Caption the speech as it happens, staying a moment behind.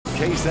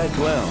KSAT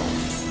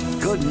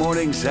 12. Good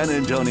Morning San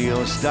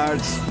Antonio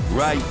starts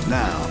right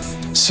now.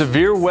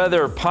 Severe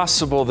weather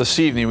possible this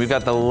evening. We've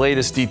got the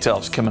latest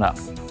details coming up.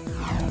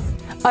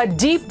 A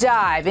deep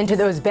dive into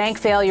those bank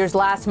failures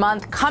last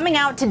month coming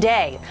out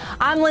today.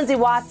 I'm Lindsay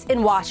Watts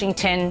in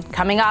Washington.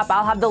 Coming up,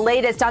 I'll have the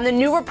latest on the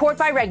new report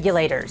by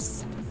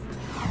regulators.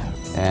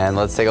 And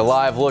let's take a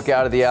live look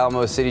out of the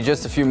Alamo City.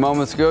 Just a few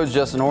moments ago,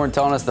 Justin Horn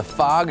telling us the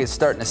fog is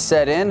starting to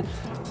set in.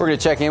 We're going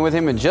to check in with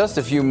him in just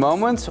a few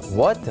moments.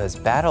 What does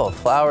Battle of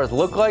Flowers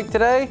look like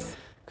today?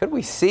 Could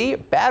we see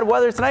bad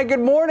weather tonight?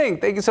 Good morning.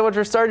 Thank you so much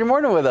for starting your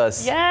morning with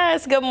us.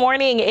 Yes, good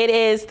morning. It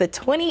is the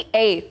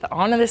 28th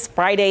on this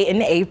Friday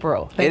in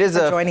April. It is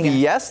a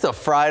Fiesta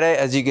Friday,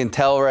 as you can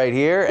tell right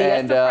here.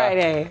 Fiesta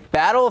Friday.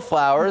 Battle of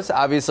Flowers.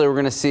 Obviously, we're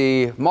going to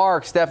see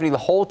Mark, Stephanie, the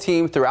whole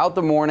team throughout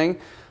the morning.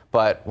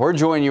 But we're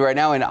joining you right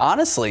now. And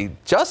honestly,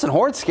 Justin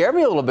Horn scared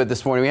me a little bit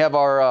this morning. We have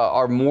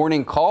our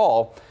morning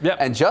call. Yep.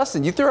 And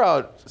Justin, you threw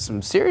out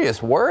some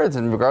serious words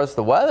in regards to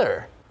the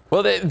weather.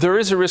 Well, there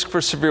is a risk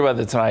for severe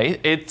weather tonight.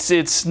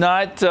 It's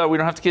not, we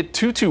don't have to get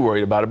too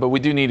worried about it, but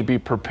we do need to be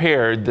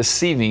prepared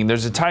this evening.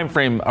 There's a time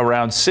frame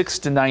around 6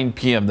 to 9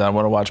 p.m. that I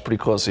want to watch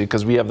pretty closely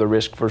because we have the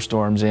risk for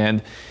storms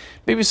and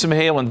maybe some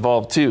hail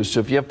involved too. So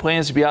if you have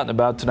plans to be out and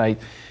about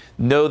tonight,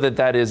 know that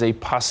that is a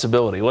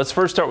possibility. Let's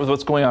first start with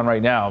what's going on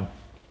right now.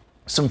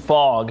 Some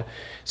fog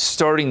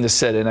starting to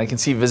set in. I can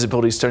see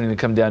visibility starting to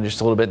come down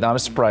just a little bit. Not a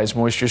surprise.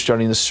 Moisture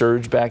starting to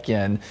surge back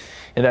in,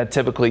 and that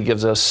typically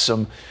gives us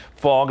some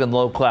fog and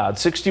low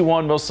clouds.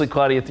 61, mostly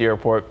cloudy at the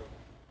airport.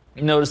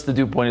 Notice the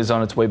dew point is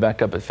on its way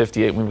back up at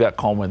 58. We've got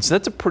calm winds. So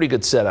that's a pretty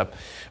good setup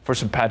for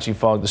some patchy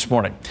fog this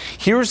morning.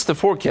 Here's the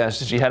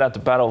forecast as you head out to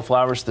Battle of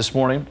Flowers this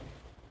morning.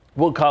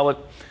 We'll call it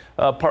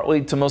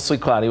partly to mostly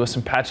cloudy with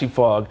some patchy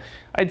fog.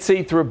 I'd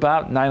say through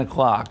about 9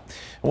 o'clock.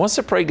 Once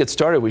the parade gets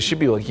started, we should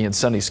be looking at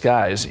sunny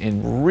skies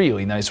in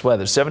really nice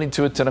weather.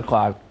 72 at 10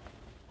 o'clock.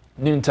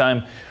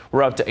 Noontime,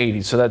 we're up to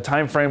 80. So that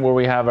time frame where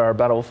we have our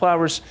Battle of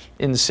Flowers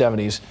in the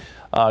 70s.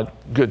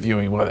 Good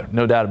viewing weather,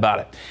 no doubt about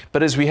it.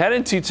 But as we head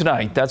into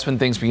tonight, that's when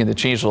things begin to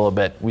change a little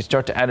bit. We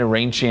start to add in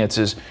rain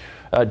chances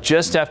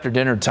just after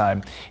dinner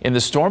time. And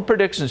the Storm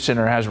Prediction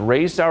Center has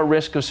raised our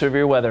risk of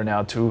severe weather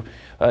now to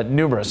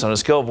numerous on a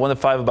scale of 1 to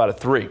 5, about a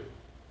 3.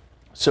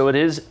 So it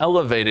is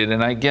elevated.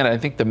 And again, I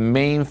think the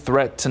main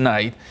threat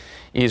tonight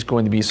is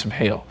going to be some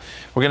hail.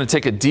 We're going to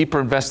take a deeper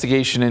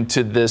investigation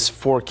into this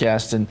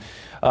forecast and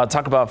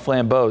talk about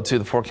Flambeau, too.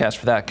 The forecast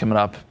for that coming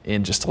up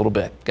in just a little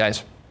bit.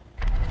 Guys.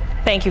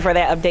 Thank you for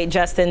that update,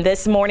 Justin.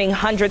 This morning,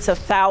 hundreds of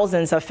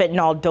thousands of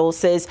fentanyl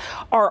doses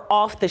are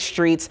off the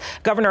streets.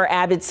 Governor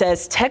Abbott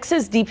says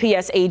Texas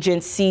DPS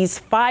agents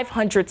seized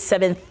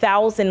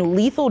 507,000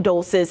 lethal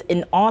doses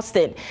in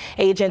Austin.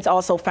 Agents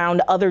also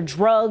found other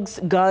drugs,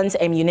 guns,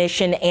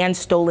 ammunition, and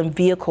stolen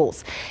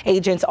vehicles.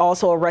 Agents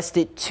also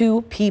arrested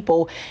 2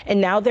 people, and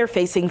now they're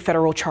facing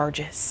federal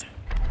charges.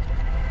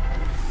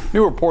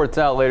 New reports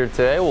out later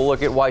today. We'll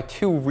look at why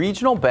 2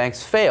 regional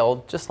banks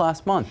failed just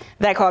last month.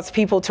 That caused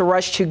people to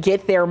rush to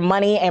get their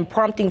money and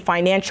prompting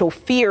financial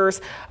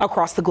fears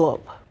across the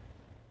globe.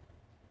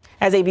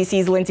 As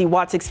ABC's Lindsay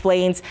Watts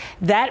explains,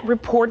 that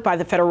report by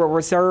the Federal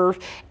Reserve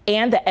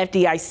and the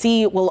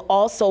FDIC will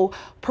also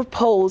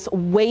propose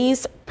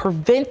ways to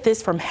prevent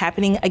this from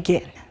happening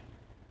again.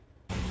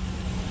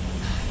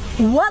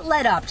 What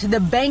led up to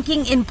the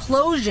banking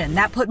implosion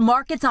that put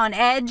markets on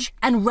edge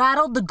and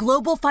rattled the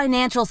global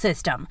financial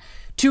system?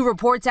 2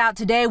 reports out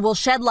today will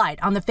shed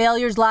light on the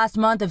failures last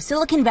month of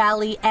Silicon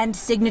Valley and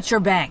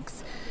Signature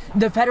banks.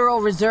 The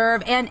Federal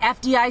Reserve and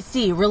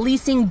FDIC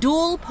releasing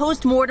dual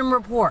post-mortem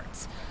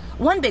reports.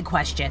 One big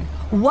question,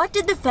 what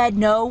did the Fed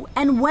know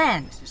and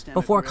when?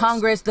 Before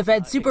Congress, the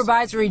Fed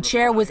supervisory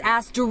chair was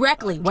asked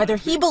directly whether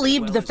he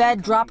believed the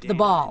Fed dropped the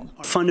ball.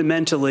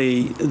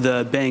 Fundamentally,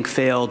 the bank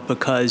failed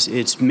because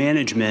its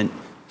management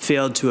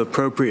failed to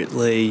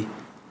appropriately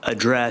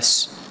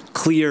address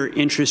clear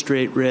interest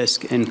rate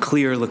risk and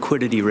clear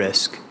liquidity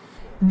risk.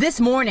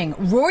 This morning,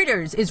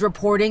 Reuters is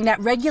reporting that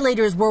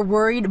regulators were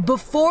worried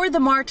before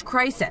the March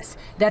crisis,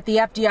 that the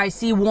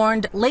FDIC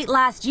warned late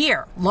last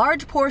year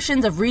large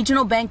portions of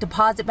regional bank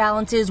deposit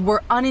balances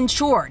were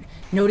uninsured,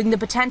 noting the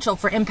potential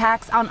for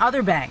impacts on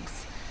other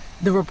banks.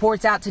 The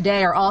reports out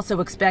today are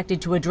also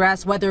expected to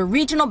address whether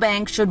regional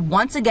banks should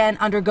once again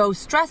undergo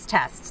stress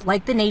tests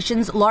like the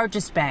nation's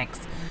largest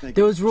banks.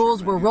 Those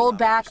rules were rolled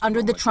back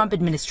under the Trump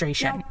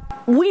administration.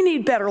 We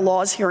need better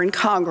laws here in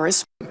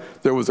Congress.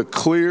 There was a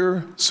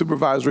clear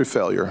supervisory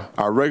failure.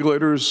 Our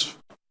regulators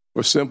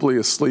were simply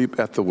asleep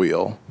at the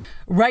wheel.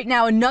 Right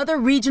now, another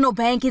regional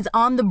bank is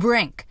on the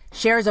brink.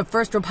 Shares of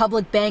First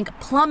Republic Bank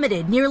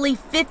plummeted nearly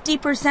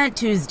 50%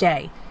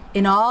 Tuesday.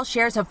 In all,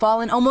 shares have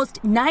fallen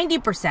almost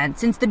 90%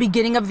 since the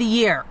beginning of the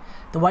year.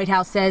 The White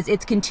House says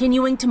it's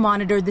continuing to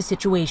monitor the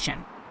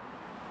situation.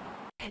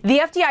 The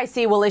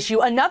FDIC will issue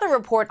another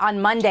report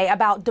on Monday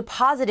about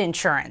deposit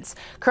insurance.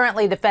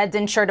 Currently, the feds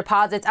insure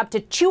deposits up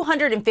to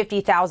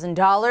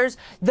 $250,000,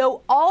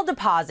 though all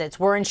deposits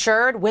were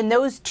insured when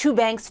those 2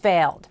 banks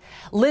failed.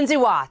 Lindsay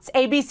Watts,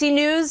 ABC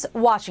News,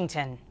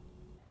 Washington.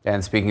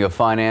 And speaking of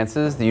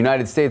finances, the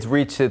United States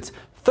reached its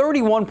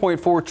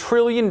 $31.4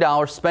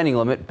 trillion spending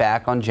limit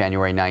back on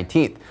January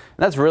 19th. And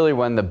that's really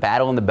when the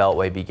battle in the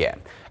Beltway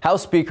began.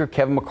 House Speaker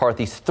Kevin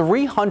McCarthy's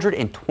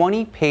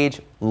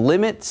 320-page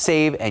Limit,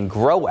 Save, and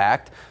Grow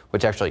Act,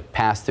 which actually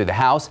passed through the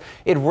House,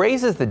 it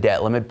raises the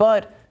debt limit,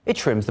 but it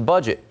trims the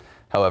budget.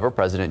 However,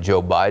 President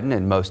Joe Biden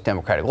and most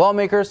Democratic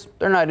lawmakers,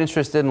 they're not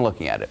interested in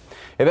looking at it.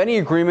 If any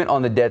agreement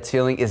on the debt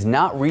ceiling is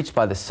not reached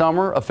by the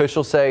summer,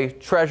 officials say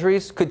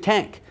treasuries could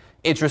tank,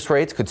 interest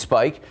rates could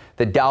spike,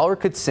 the dollar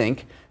could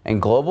sink,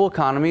 and global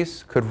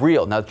economies could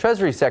reel. Now,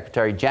 Treasury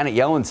Secretary Janet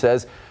Yellen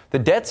says the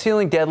debt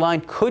ceiling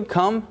deadline could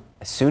come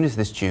as soon as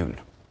this June.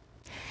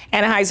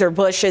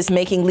 Anheuser-Busch is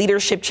making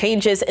leadership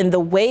changes in the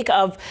wake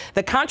of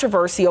the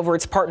controversy over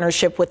its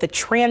partnership with a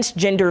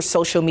transgender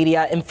social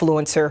media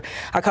influencer.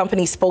 A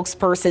company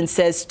spokesperson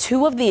says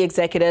 2 of the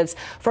executives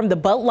from the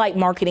Bud Light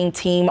marketing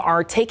team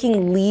are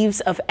taking leaves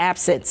of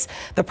absence.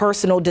 The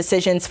personal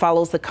decisions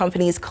follows the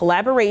company's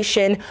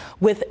collaboration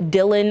with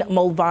Dylan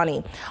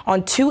Mulvaney.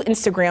 On 2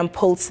 Instagram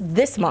posts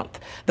this month,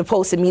 the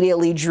post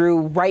immediately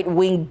drew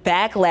right-wing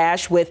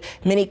backlash, with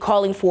many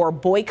calling for a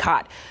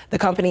boycott. The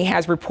company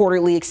has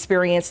reportedly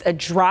experienced a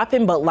drop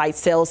in Bud Light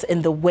sales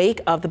in the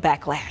wake of the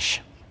backlash.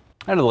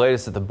 And the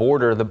latest at the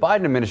border, the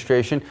Biden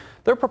administration,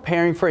 they're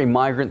preparing for a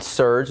migrant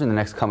surge in the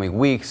next coming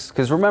weeks.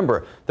 Because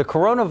remember, the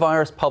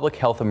coronavirus public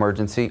health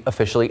emergency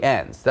officially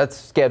ends. That's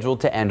scheduled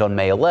to end on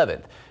May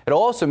 11th.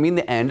 It'll also mean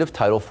the end of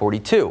Title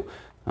 42.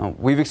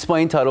 We've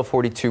explained Title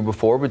 42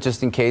 before, but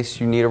just in case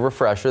you need a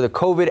refresher, the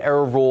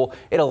COVID-era rule,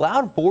 it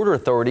allowed border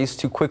authorities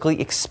to quickly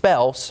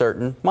expel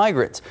certain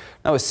migrants.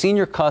 Now, a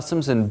senior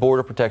Customs and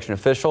Border Protection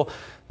official,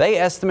 they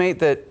estimate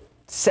that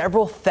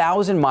several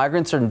thousand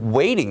migrants are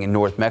waiting in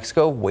North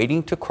Mexico,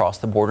 waiting to cross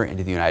the border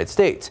into the United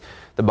States.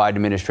 The Biden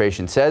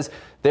administration says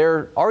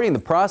they're already in the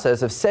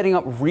process of setting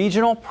up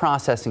regional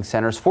processing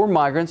centers for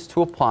migrants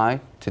to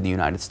apply to the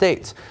United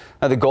States.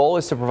 Now, the goal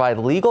is to provide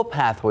legal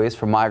pathways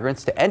for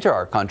migrants to enter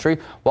our country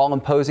while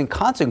imposing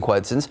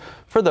consequences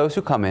for those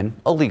who come in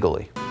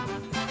illegally.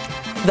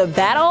 The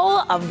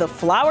Battle of the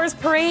Flowers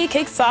Parade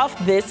kicks off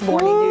this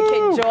morning. You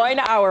can join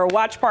our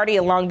watch party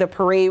along the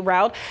parade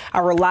route.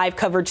 Our live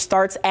coverage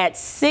starts at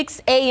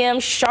 6 a.m.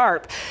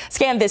 sharp.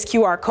 Scan this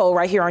QR code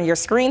right here on your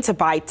screen to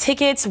buy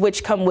tickets,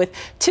 which come with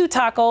 2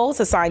 tacos,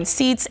 assigned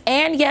seats,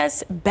 and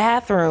yes,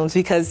 bathrooms,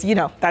 because, you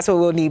know, that's what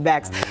we'll need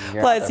back.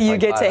 Plus, you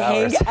get to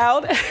hang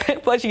out.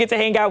 Plus, you get to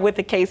hang out with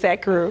the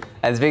KSAT crew.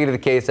 And speaking of the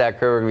KSAT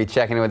crew, we're going to be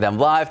checking in with them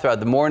live throughout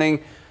the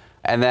morning.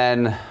 And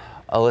then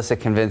Alyssa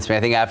convinced me. I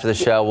think after the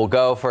show, we'll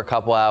go for a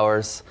couple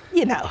hours.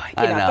 You know,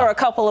 throw a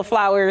couple of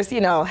flowers,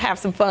 have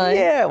some fun.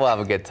 Yeah, we'll have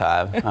a good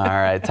time. All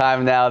right,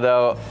 time now,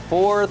 though,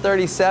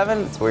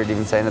 4:37. It's weird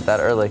even saying it that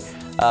early.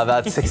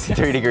 About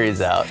 63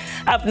 degrees out.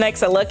 Up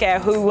next, a look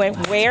at who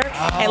went where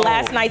and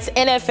last night's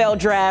NFL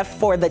draft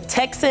for the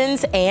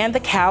Texans and the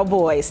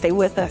Cowboys. Stay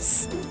with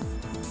us.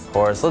 Of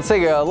course. Let's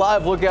take a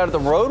live look out at the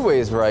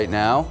roadways right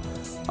now.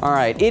 All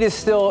right, it is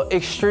still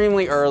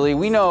extremely early.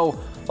 We know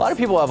a lot of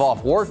people have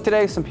off work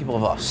today. Some people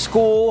have off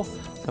school.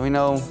 So we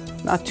know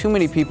not too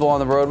many people on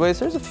the roadways.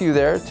 There's a few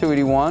there,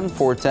 281,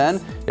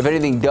 410. If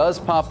anything does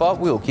pop up,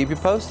 we'll keep you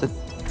posted.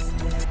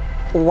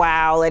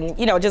 Wow. And,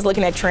 just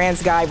looking at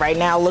TransGuide right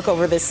now, look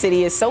over the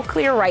city is so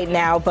clear right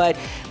now, but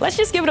let's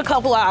just give it a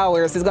couple of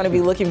hours. It's going to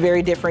be looking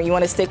very different. You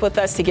want to stick with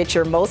us to get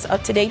your most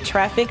up-to-date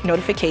traffic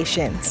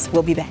notifications.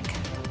 We'll be back.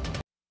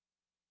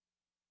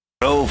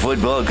 Pro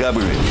football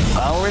coverage,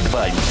 powered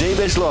by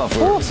Davis Law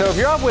Firm. So if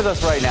you're up with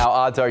us right now,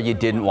 odds are you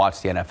didn't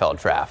watch the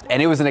NFL draft.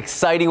 And it was an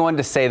exciting one,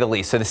 to say the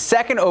least. So the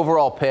second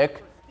overall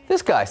pick,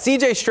 this guy,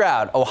 C.J.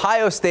 Stroud,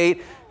 Ohio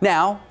State,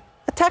 now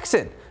a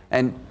Texan.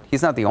 And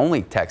he's not the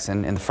only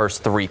Texan in the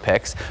first 3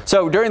 picks.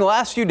 So during the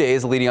last few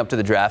days leading up to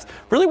the draft,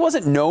 really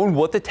wasn't known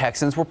what the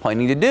Texans were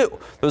planning to do.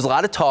 There was a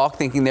lot of talk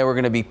thinking they were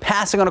going to be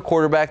passing on a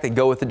quarterback. They'd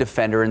go with the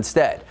defender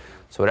instead.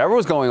 So whatever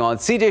was going on,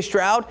 C.J.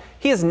 Stroud,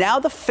 he is now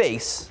the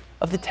face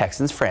of the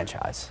Texans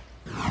franchise.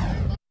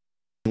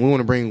 We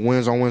want to bring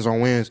wins on wins on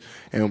wins,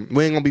 and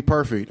we ain't going to be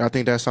perfect. I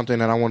think that's something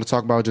that I want to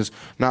talk about, just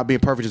not being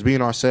perfect, just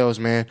being ourselves,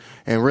 man.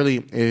 And really,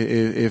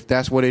 if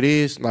that's what it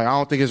is, I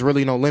don't think there's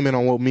really no limit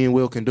on what me and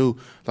Will can do.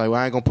 I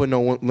ain't going to put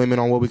no limit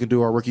on what we can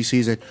do our rookie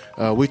season.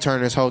 We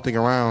turned this whole thing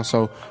around.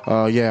 So,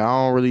 I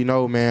don't really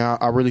know, man.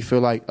 I really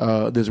feel like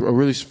there's a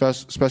really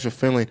special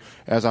feeling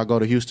as I go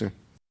to Houston.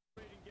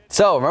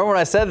 So, remember when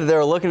I said that they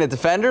were looking at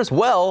defenders?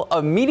 Well,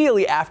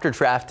 immediately after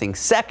drafting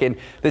second,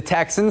 the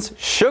Texans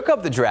shook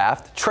up the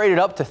draft, traded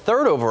up to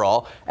 3rd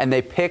overall, and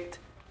they picked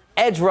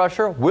edge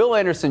rusher Will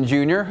Anderson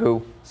Jr.,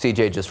 who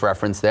CJ just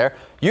referenced there,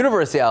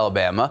 University of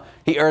Alabama.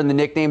 He earned the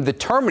nickname the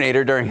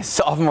Terminator during his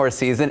sophomore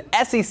season,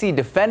 SEC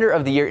Defender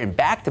of the Year in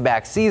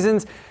back-to-back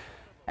seasons,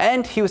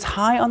 and he was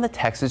high on the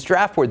Texans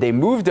draft board. They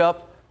moved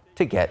up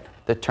to get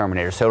the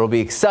Terminator. So it'll be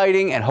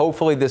exciting, and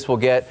hopefully this will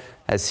get,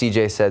 as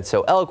CJ said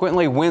so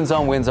eloquently, wins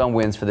on wins on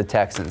wins for the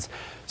Texans.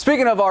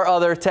 Speaking of our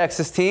other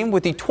Texas team,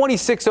 with the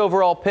 26th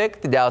overall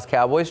pick, the Dallas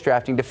Cowboys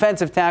drafting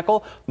defensive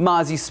tackle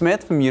Mazi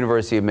Smith from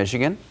University of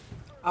Michigan.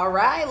 All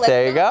right,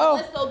 there you go.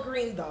 Let's go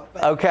green, though.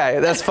 Okay,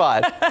 that's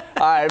fine. All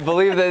right, I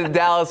believe that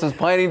Dallas was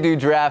planning to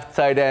draft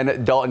tight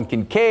end Dalton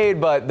Kincaid,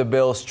 but the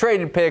Bills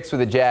traded picks with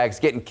the Jags,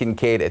 getting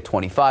Kincaid at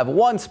 25,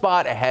 one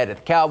spot ahead of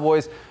the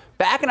Cowboys.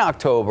 Back in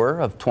October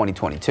of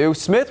 2022,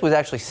 Smith was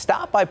actually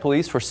stopped by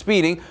police for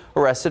speeding,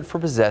 arrested for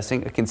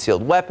possessing a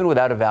concealed weapon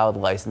without a valid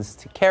license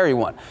to carry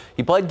one.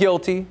 He pled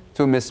guilty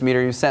to a misdemeanor.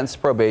 He was sentenced to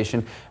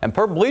probation. And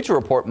per Bleacher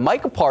Report,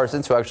 Micah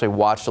Parsons, who actually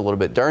watched a little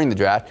bit during the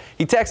draft,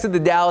 he texted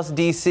the Dallas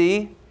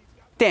DC,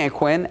 Dan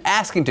Quinn,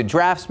 asking to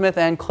draft Smith,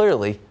 and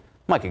clearly,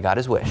 Micah got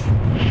his wish.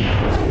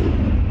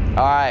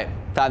 All right,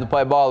 time to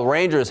play ball. The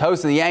Rangers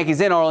hosting the Yankees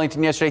in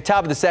Arlington yesterday.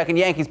 Top of the second,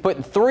 Yankees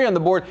putting 3 on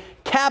the board,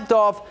 capped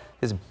off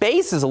his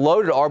bases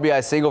loaded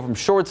RBI single from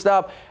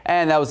shortstop,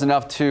 and that was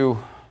enough to,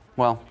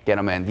 well, get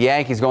him in. The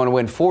Yankees going to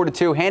win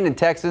 4-2, handing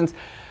Texans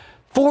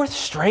 4th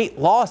straight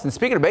loss. And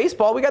speaking of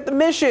baseball, we got the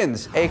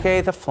Missions,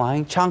 a.k.a. the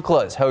Flying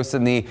Chanclas,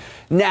 hosting the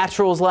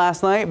Naturals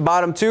last night.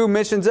 Bottom 2,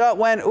 Missions up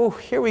when,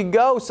 here we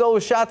go. Solo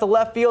shot to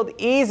left field.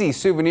 Easy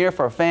souvenir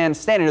for a fan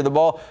standing to the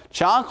ball.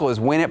 Chanclas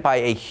win it by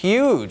a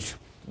huge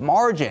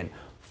margin,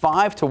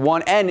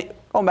 5-1. And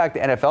going back to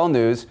NFL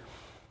news,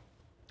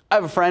 I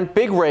have a friend,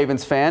 big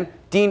Ravens fan,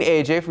 Dean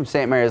AJ from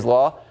St. Mary's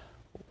Law.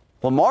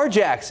 Lamar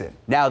Jackson,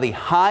 now the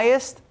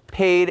highest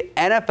paid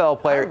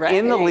NFL player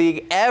in the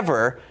league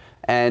ever.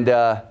 And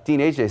Dean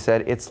AJ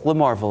said it's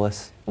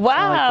Lamarvelous.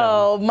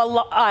 Wow.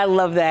 I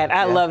love that.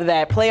 I love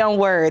that. Play on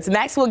words.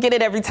 Max will get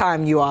it every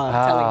time, you are.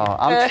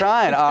 I'm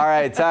trying. All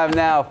right, time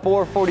now,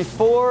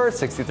 4:44,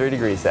 63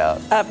 degrees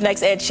out. Up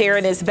next, Ed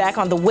Sheeran is back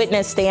on the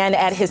witness stand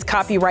at his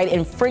copyright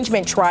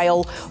infringement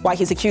trial while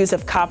he's accused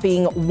of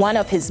copying one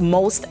of his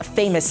most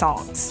famous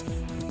songs.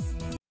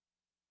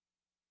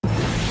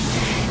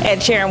 Ed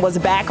Sheeran was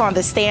back on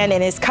the stand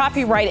in his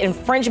copyright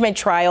infringement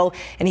trial,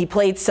 and he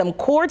played some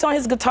chords on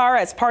his guitar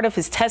as part of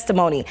his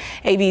testimony.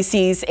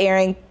 ABC's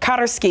Aaron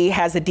Kotarski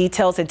has the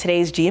details in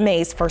today's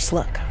GMA's First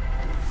Look.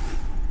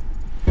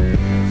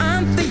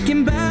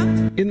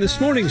 In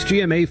this morning's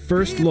GMA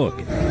First Look,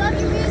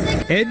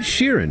 Ed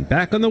Sheeran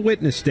back on the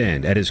witness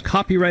stand at his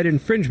copyright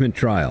infringement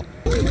trial.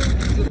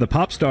 The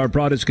pop star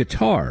brought his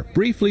guitar,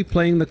 briefly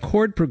playing the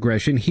chord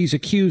progression he's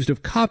accused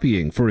of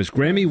copying for his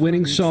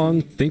Grammy-winning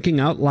song,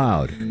 Thinking Out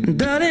Loud.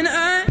 Darling,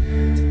 I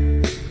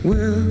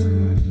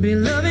will be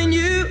loving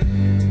you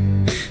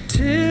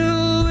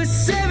till we're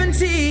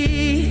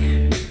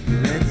 70.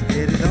 Let's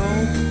get it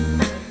on.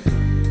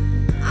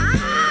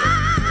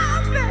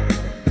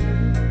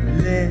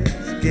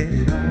 Let's get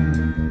it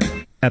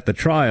on. At the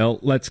trial,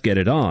 Let's Get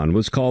It On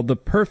was called the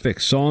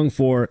perfect song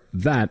for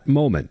that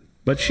moment.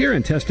 But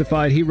Sheeran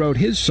testified he wrote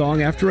his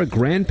song after a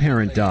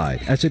grandparent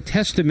died as a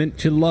testament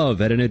to love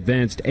at an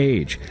advanced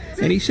age.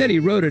 And he said he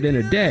wrote it in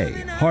a day,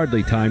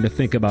 hardly time to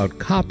think about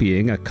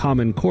copying a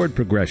common chord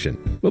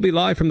progression. We'll be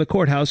live from the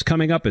courthouse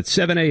coming up at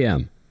 7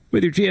 a.m.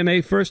 With your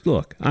GMA First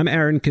Look, I'm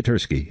Aaron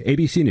Kotarski,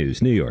 ABC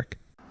News, New York.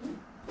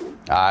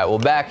 All right, well,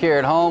 back here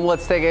at home,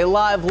 let's take a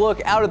live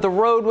look out at the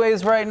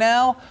roadways right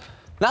now.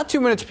 Not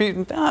too many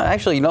people.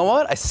 Actually, you know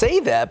what? I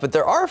say that, but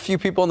there are a few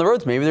people on the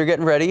roads. Maybe they're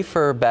getting ready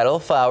for Battle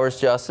of Flowers,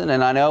 Justin.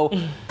 And I know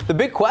the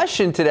big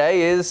question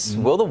today is,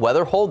 will the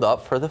weather hold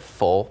up for the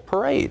full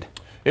parade?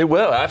 It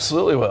will,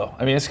 absolutely will.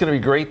 I mean, it's going to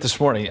be great this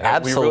morning.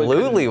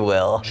 Absolutely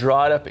will.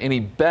 Draw it up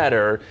any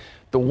better.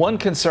 The one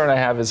concern I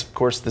have is, of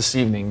course, this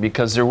evening,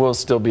 because there will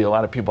still be a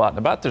lot of people out and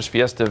about. There's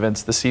fiesta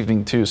events this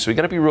evening, too. So we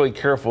got to be really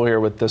careful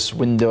here with this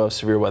window of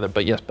severe weather.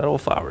 But yes, Battle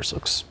of Flowers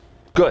looks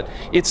good.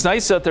 It's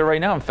nice out there right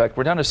now. In fact,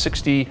 we're down to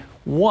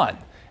 61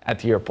 at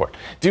the airport.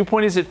 Dew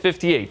point is at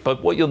 58,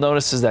 but what you'll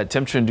notice is that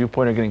temperature and dew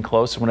point are getting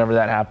close. Whenever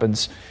that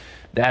happens,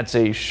 that's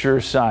a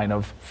sure sign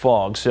of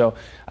fog. So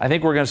I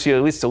think we're going to see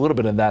at least a little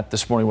bit of that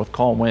this morning with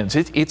calm winds.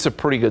 It's a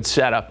pretty good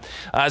setup.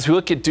 As we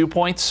look at dew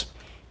points,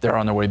 they're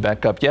on their way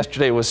back up.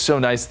 Yesterday was so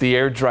nice. The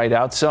air dried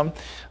out some,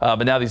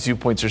 but now these dew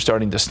points are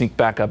starting to sneak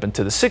back up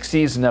into the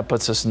 60s, and that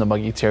puts us in the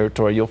muggy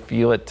territory. You'll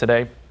feel it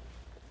today.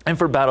 And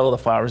for Battle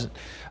of Flowers,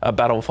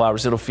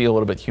 it'll feel a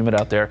little bit humid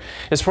out there.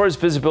 As far as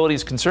visibility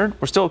is concerned,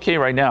 we're still okay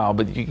right now,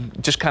 but you can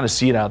just kind of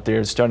see it out there.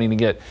 It's starting to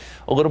get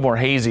a little more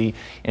hazy.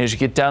 And as you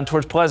get down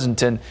towards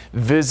Pleasanton,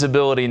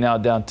 visibility now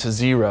down to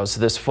 0. So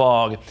this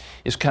fog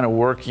is kind of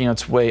working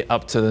its way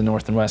up to the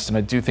north and west, and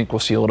I do think we'll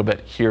see a little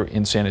bit here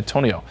in San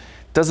Antonio.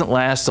 Doesn't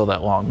last all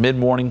that long.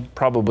 Mid-morning,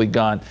 probably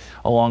gone,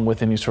 along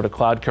with any sort of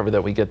cloud cover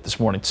that we get this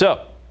morning.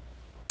 So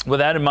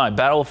with that in mind,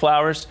 Battle of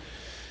Flowers,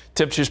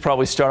 temperatures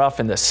probably start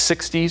off in the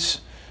 60s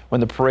when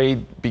the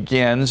parade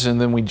begins, and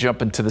then we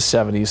jump into the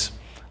 70s.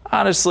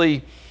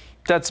 Honestly,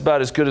 that's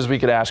about as good as we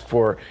could ask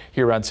for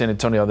here around San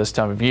Antonio this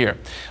time of year.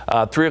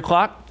 3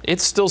 o'clock,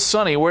 it's still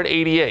sunny. We're at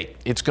 88.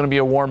 It's going to be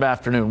a warm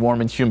afternoon,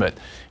 warm and humid.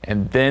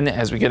 And then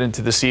as we get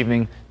into this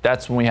evening,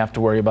 that's when we have to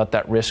worry about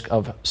that risk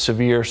of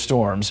severe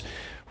storms.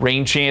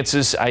 Rain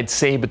chances, I'd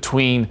say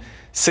between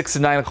 6 to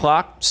 9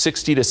 o'clock,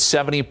 60 to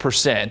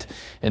 70%.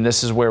 And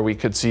this is where we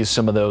could see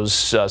some of those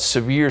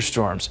severe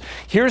storms.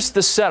 Here's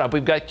the setup.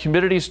 We've got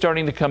humidity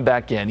starting to come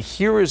back in.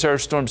 Here is our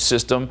storm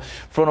system.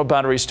 Frontal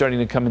boundary starting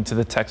to come into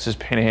the Texas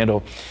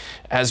Panhandle.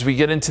 As we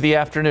get into the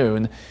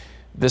afternoon,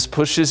 this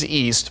pushes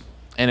east,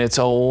 and it's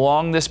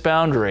along this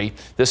boundary.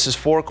 This is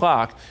 4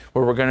 o'clock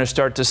where we're going to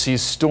start to see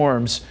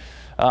storms.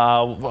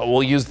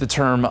 We'll use the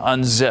term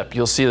unzip.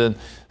 You'll see the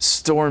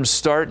storms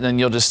start, and then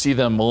you'll just see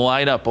them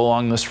line up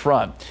along this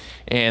front.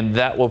 And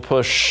that will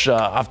push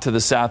off to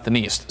the south and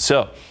east.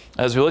 So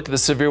as we look at the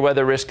severe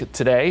weather risk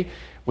today,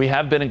 we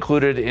have been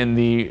included in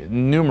the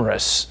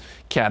numerous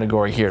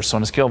category here. So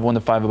on a scale of 1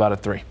 to 5, about a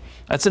 3.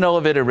 That's an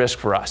elevated risk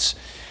for us.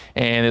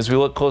 And as we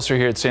look closer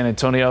here at San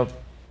Antonio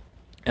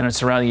and its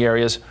surrounding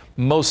areas,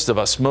 most of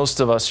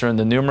us are in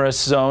the numerous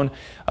zone,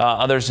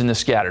 others in the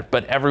scattered,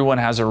 but everyone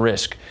has a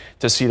risk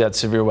to see that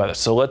severe weather.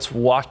 So let's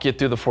walk you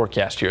through the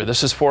forecast here.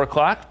 This is 4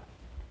 o'clock,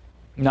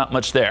 not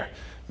much there.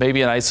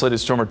 Maybe an isolated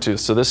storm or two.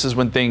 So this is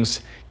when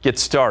things get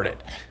started.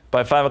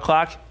 By 5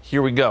 o'clock,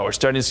 here we go. We're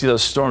starting to see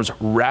those storms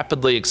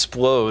rapidly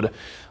explode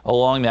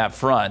along that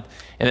front.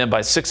 And then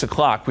by 6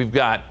 o'clock, we've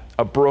got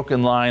a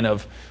broken line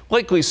of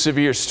likely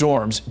severe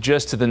storms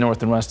just to the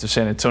north and west of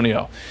San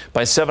Antonio.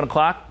 By 7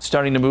 o'clock,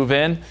 starting to move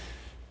in.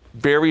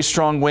 Very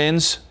strong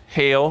winds,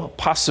 hail,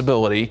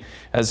 possibility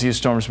as these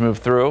storms move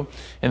through.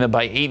 And then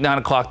by 8, 9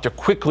 o'clock, they're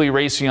quickly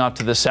racing off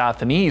to the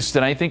south and east.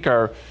 And I think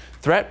our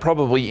threat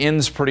probably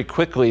ends pretty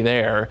quickly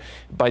there.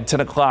 By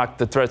 10 o'clock,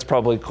 the threat's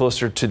probably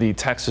closer to the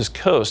Texas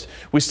coast.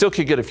 We still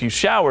could get a few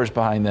showers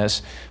behind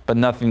this, but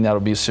nothing that'll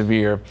be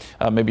severe.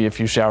 Maybe a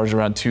few showers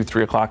around 2,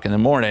 3 o'clock in the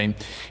morning.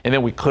 And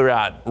then we clear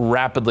out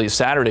rapidly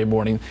Saturday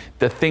morning.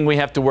 The thing we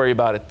have to worry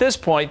about at this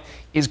point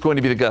is going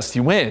to be the gusty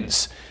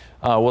winds.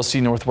 We'll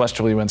see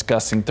northwesterly winds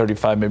gusting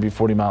 35, maybe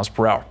 40 miles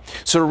per hour.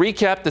 So to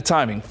recap the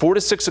timing, 4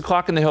 to 6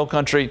 o'clock in the Hill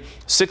Country,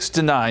 6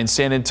 to 9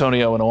 San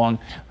Antonio and along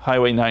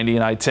Highway 90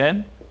 and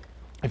I-10.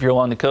 If you're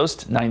along the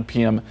coast, 9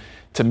 p.m.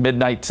 to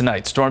midnight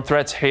tonight. Storm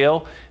threats,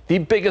 hail, the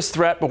biggest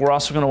threat, but we're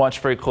also going to watch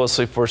very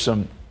closely for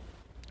some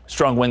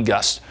strong wind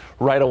gusts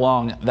right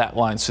along that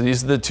line. So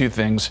these are the two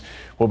things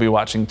we'll be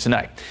watching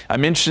tonight. I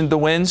mentioned the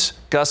winds,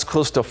 gusts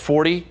close to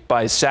 40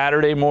 by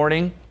Saturday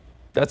morning.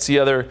 That's the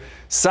other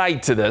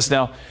side to this.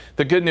 Now,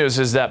 the good news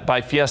is that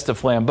by Fiesta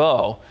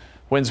Flambeau,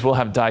 winds will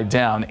have died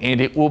down, and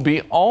it will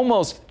be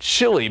almost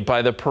chilly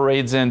by the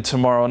parade's end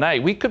tomorrow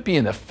night. We could be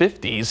in the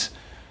 50s.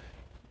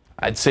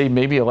 I'd say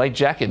maybe a light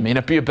jacket may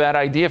not be a bad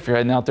idea if you're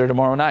heading out there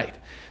tomorrow night.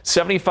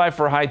 75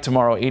 for a high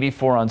tomorrow,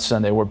 84 on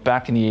Sunday. We're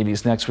back in the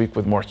 80s next week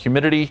with more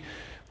humidity.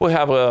 We'll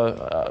have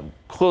a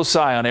close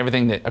eye on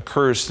everything that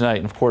occurs tonight.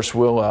 And of course,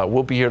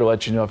 we'll be here to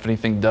let you know if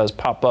anything does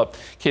pop up.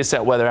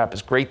 KSAT weather app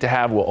is great to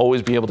have. We'll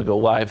always be able to go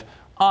live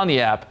on the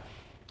app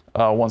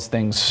once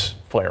things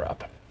flare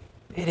up.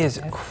 It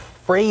is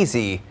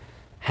crazy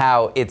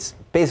how it's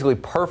basically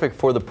perfect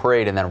for the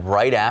parade and then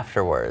right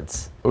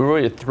afterwards. We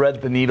really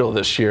thread the needle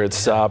this year.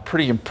 It's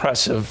pretty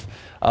impressive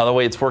the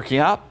way it's working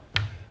out.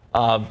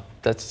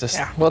 That's just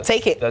we'll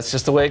take it. That's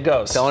just the way it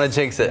goes. Don't want to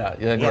jinx it.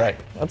 Yeah, right.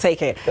 We'll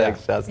take it.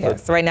 Thanks, Justin.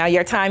 Yes. Right now,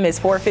 your time is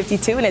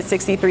 4:52 and it's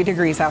 63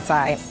 degrees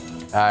outside.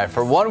 All right,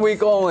 for 1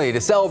 week only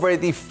to celebrate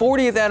the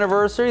 40th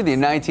anniversary of the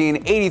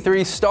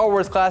 1983 Star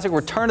Wars classic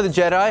Return of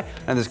the Jedi.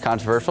 And this is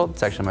controversial.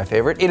 It's actually my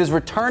favorite. It is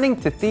returning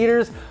to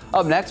theaters.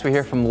 Up next, we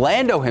hear from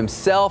Lando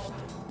himself,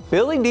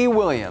 Billy D.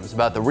 Williams,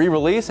 about the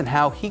re-release and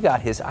how he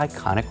got his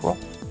iconic role.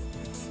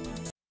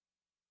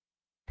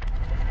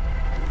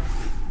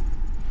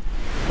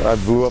 I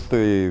blew up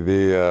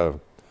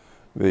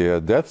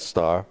the Death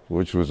Star,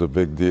 which was a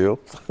big deal.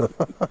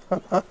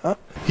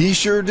 He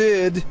sure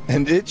did,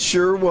 and it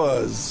sure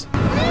was.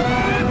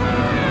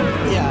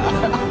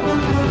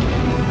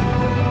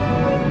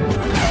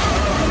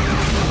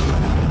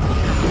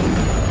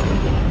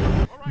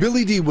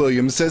 Billy D.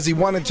 Williams says he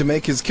wanted to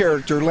make his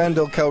character,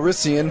 Lando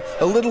Calrissian,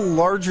 a little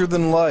larger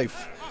than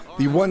life.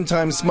 The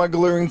one-time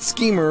smuggler and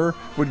schemer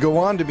would go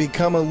on to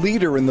become a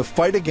leader in the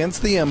fight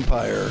against the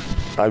Empire.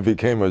 I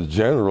became a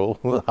general.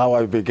 How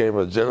I became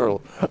a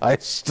general, I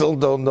still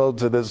don't know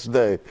to this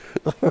day.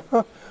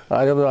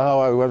 I don't know how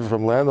I went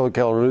from Lando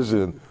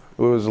Calrissian,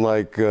 who was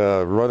like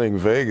running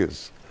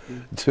Vegas,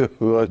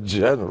 to a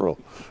general.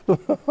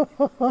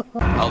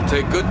 I'll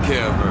take good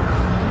care of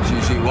her.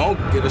 She won't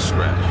get a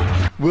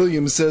scratch.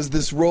 Williams says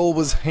this role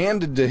was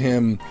handed to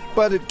him,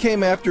 but it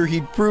came after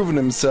he'd proven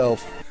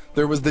himself.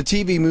 There was the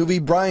TV movie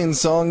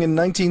Brian's Song in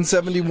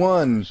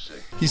 1971.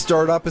 He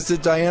starred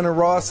opposite Diana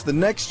Ross the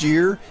next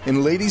year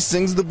in Lady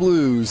Sings the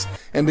Blues,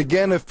 and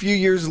again a few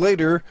years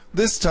later,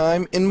 this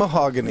time in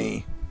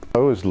Mahogany. I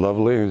was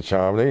lovely and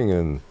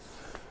charming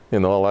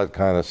and all that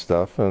kind of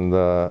stuff, and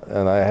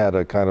I had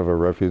a kind of a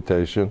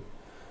reputation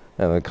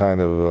and a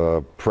kind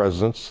of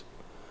presence,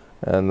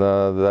 and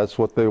that's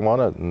what they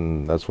wanted,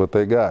 and that's what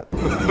they got.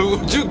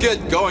 Would you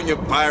get going, you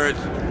pirate?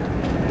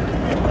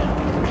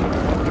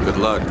 Good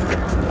luck.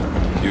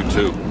 You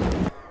too.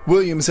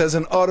 Williams has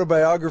an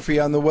autobiography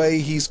on the way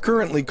he's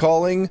currently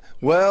calling,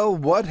 Well,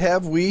 What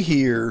Have We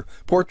Here?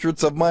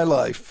 Portraits of My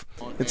Life.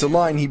 It's a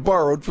line he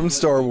borrowed from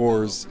Star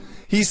Wars.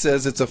 He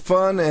says it's a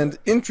fun and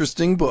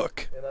interesting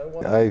book.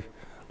 I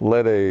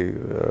led a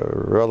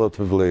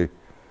relatively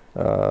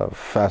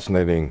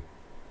fascinating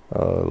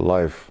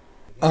life.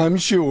 I'm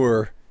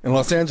sure. In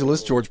Los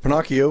Angeles, George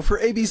Pinocchio for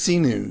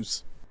ABC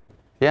News.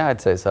 Yeah,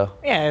 I'd say so.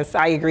 Yes,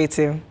 I agree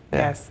too.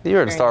 Yeah. Yes. You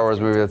were in a Star Wars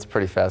movie. That's a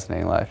pretty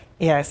fascinating life.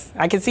 Yes,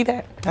 I can see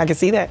that. I can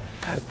see that.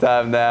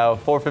 Time now,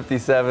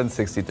 4:57,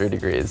 63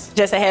 degrees.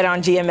 Just ahead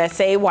on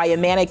GMSA, why a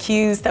man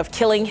accused of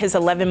killing his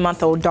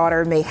 11-month-old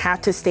daughter may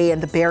have to stay in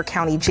the Bexar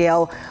County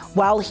Jail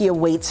while he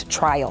awaits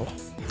trial.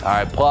 All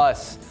right,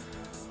 plus,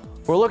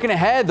 we're looking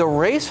ahead. The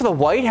race for the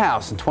White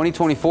House in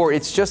 2024,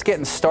 it's just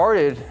getting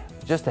started.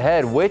 Just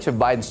ahead, which of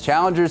Biden's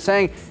challengers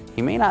saying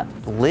he may not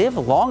live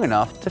long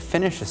enough to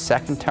finish a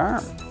second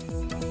term.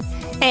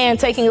 And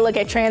taking a look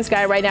at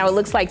TransGuide right now, it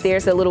looks like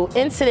there's a little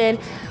incident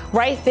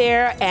right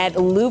there at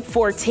Loop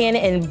 410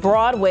 in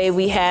Broadway.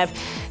 We have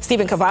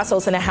Stephen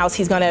Cavazos in the house.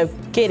 He's going to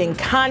get in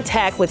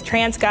contact with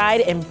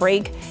TransGuide and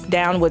break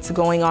down what's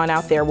going on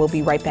out there. We'll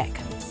be right back.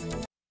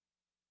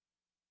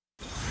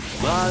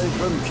 Live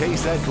from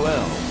KSAT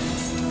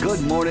 12.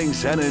 Good Morning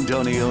San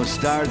Antonio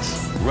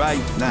starts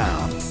right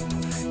now.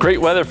 Great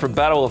weather for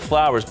Battle of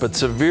Flowers, but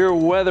severe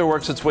weather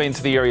works its way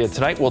into the area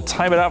tonight. We'll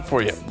time it out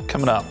for you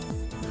coming up.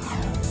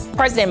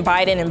 President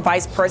Biden and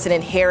Vice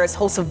President Harris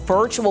host a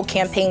virtual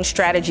campaign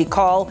strategy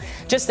call.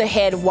 Just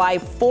ahead, why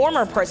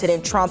former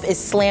President Trump is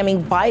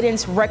slamming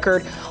Biden's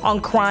record on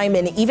crime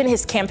and even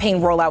his campaign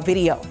rollout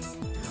video.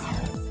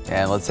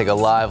 And let's take a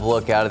live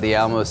look out of the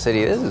Alamo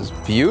City. This is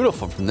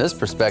beautiful from this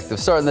perspective.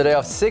 Starting the day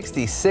off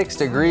 66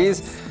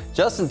 degrees.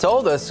 Justin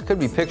told us it could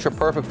be picture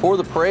perfect for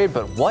the parade,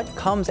 but what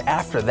comes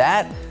after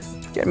that?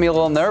 Getting me a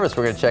little nervous.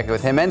 We're going to check it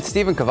with him and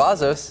Stephen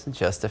Cavazos in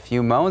just a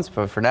few moments.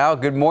 But for now,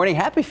 good morning.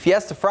 Happy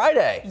Fiesta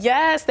Friday.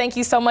 Yes, thank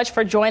you so much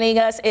for joining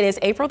us. It is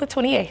April the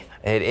 28th.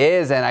 It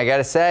is, and I got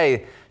to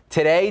say,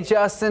 today,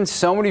 Justin,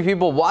 so many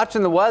people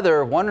watching the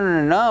weather wanting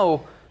to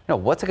know,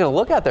 what's it going to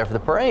look out there for the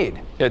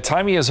parade? Yeah,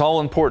 timing is all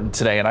important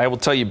today, and I will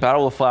tell you,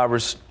 Battle of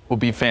Flowers will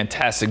be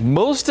fantastic.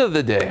 Most of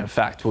the day, in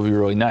fact, will be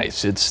really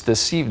nice. It's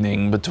this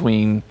evening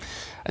between,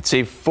 I'd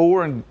say,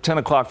 4 and 10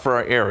 o'clock for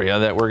our area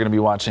that we're going to be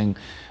watching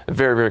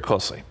very, very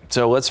closely.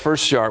 So let's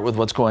first start with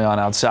what's going on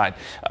outside.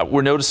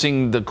 We're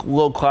noticing the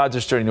low clouds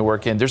are starting to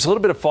work in. There's a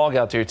little bit of fog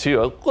out there,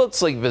 too. It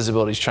looks like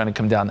visibility is trying to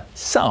come down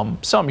some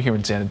here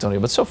in San Antonio,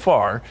 but so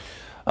far,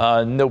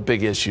 no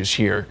big issues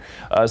here.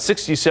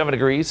 67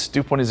 degrees.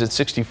 Dew point is at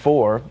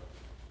 64.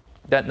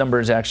 That number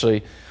is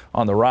actually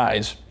on the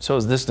rise. So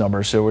is this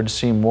number. So we're just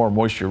seeing more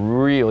moisture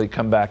really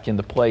come back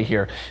into play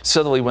here.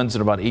 Southerly winds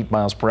at about 8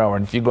 miles per hour.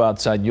 And if you go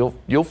outside,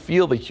 you'll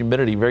feel the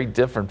humidity very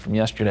different from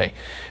yesterday.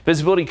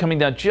 Visibility coming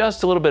down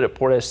just a little bit at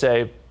Port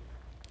SA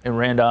and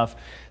Randolph.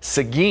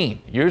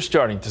 Seguin, you're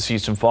starting to see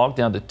some fog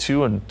down to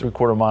 2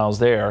 3/4 miles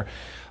there.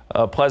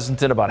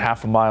 Pleasanton about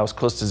half a mile,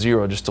 close to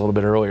 0 just a little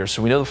bit earlier.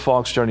 So we know the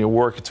fog's starting to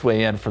work its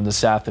way in from the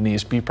south and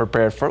east. Be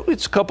prepared for at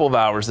least a couple of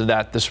hours of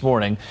that this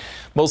morning.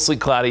 Mostly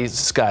cloudy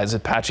skies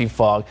and patchy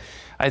fog.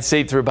 I'd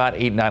say through about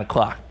 8, 9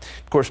 o'clock.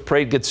 Of course,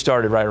 parade gets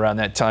started right around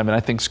that time, and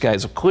I think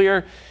skies will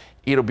clear.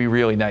 It'll be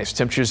really nice.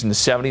 Temperatures in the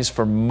 70s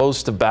for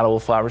most of Battle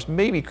of Flowers,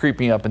 maybe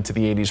creeping up into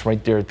the 80s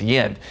right there at the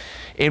end.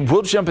 And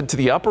we'll jump into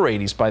the upper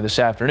 80s by this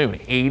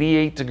afternoon.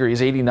 88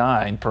 degrees,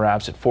 89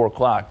 perhaps at 4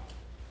 o'clock.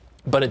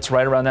 But it's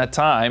right around that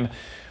time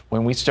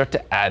when we start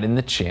to add in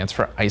the chance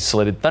for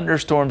isolated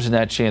thunderstorms, and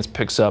that chance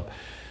picks up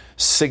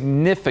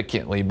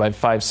significantly by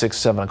 5, 6,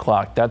 7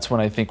 o'clock. That's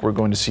when I think we're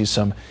going to see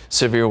some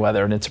severe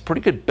weather, and it's a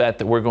pretty good bet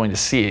that we're going to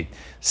see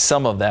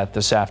some of that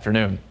this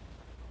afternoon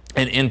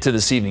and into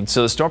this evening.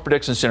 So the Storm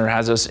Prediction Center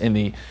has us in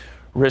the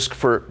risk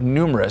for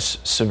numerous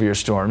severe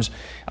storms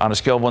on a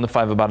scale of 1 to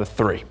 5, about a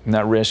 3. And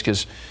that risk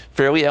is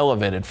fairly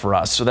elevated for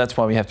us, so that's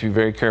why we have to be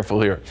very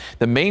careful here.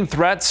 The main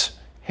threats: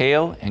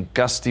 hail and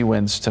gusty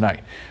winds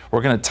tonight.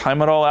 We're going to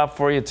time it all out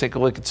for you, take a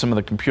look at some of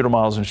the computer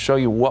models and show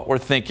you what we're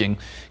thinking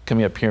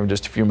coming up here in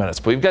just a few minutes.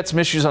 But we've got some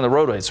issues on the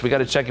roadways, so we got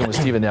to check in with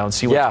Steven now and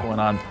see what's going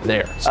on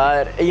there.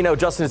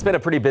 Justin, it's been a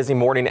pretty busy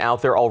morning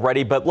out there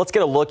already, but let's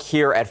get a look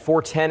here at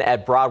 410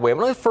 at Broadway. I'm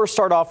going to first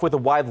start off with a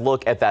wide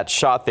look at that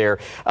shot there.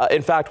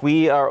 In fact,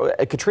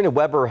 Katrina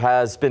Weber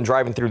has been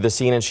driving through the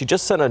scene, and she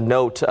just sent a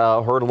note,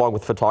 her along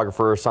with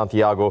photographer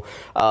Santiago,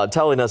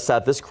 telling us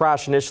that this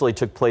crash initially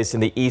took place in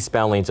the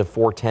eastbound lanes of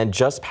 410,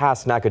 just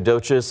past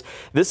Nacogdoches.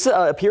 This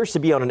appears to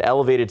be on an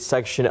elevated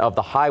section of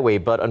the highway,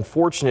 but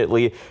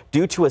unfortunately,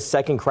 due to a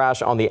second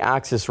crash on the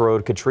access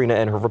road, Katrina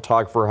and her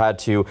photographer had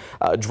to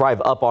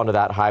drive up onto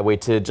that highway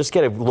to just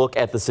get a look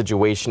at the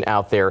situation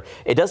out there.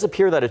 It does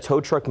appear that a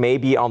tow truck may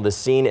be on the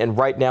scene, and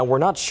right now we're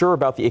not sure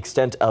about the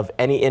extent of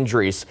any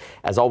injuries.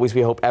 As always,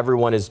 we hope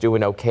everyone is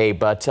doing okay,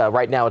 but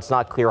right now it's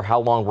not clear how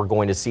long we're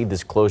going to see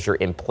this closure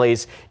in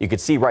place. You can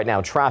see right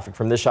now traffic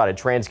from this shot at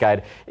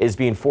TransGuide is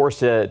being forced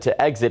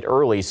to exit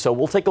early, so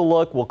we'll take a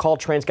look. We'll call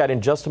TransGuide in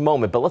just just a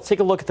moment, but let's take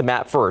a look at the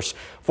map first.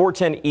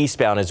 410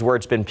 eastbound is where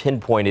it's been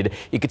pinpointed.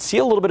 You could see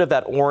a little bit of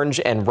that orange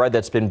and red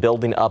that's been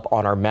building up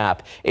on our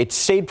map. It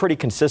stayed pretty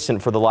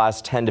consistent for the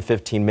last 10 to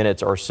 15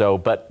 minutes or so,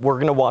 but we're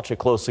going to watch it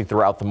closely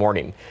throughout the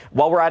morning.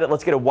 While we're at it,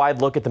 let's get a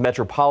wide look at the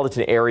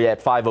metropolitan area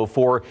at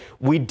 504.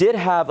 We did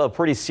have a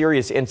pretty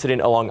serious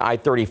incident along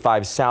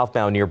I-35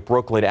 southbound near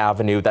Brooklyn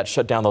Avenue that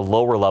shut down the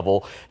lower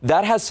level.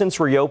 That has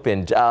since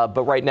reopened,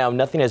 but right now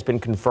nothing has been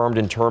confirmed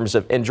in terms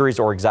of injuries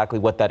or exactly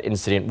what that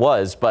incident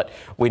was, but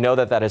we know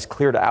that that has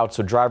cleared out,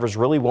 so drivers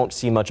really won't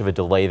see much of a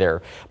delay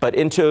there. But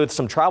into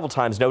some travel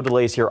times, no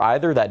delays here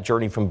either. That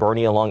journey from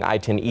Bernie along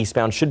I-10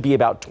 eastbound should be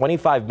about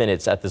 25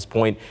 minutes at this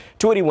point.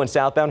 281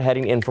 southbound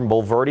heading in from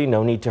Bulverde,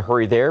 no need to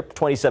hurry there.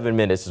 27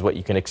 minutes is what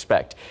you can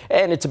expect.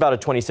 And it's about a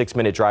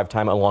 26-minute drive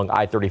time along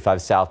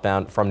I-35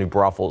 southbound from New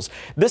Braunfels.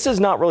 This is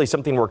not really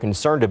something we're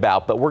concerned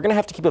about, but we're going to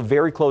have to keep a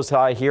very close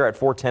eye here at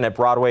 410 at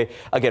Broadway.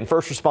 Again,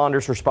 first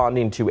responders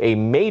responding to a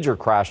major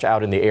crash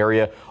out in the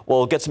area.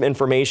 We'll get some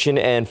information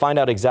and find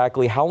out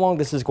exactly how long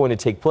this is going to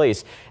take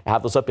place. I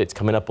have those updates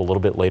coming up a little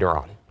bit later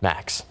on.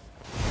 Max.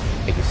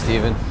 Thank you,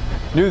 Stephen.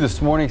 New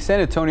this morning, San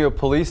Antonio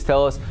police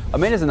tell us a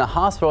man is in the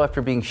hospital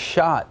after being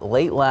shot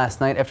late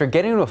last night after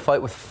getting into a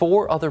fight with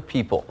 4 other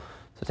people.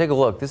 So take a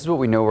look. This is what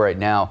we know right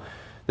now.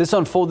 This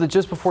unfolded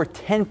just before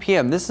 10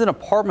 p.m. This is an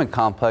apartment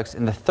complex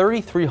in the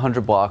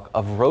 3300 block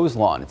of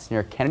Roselawn. It's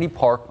near Kennedy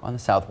Park on the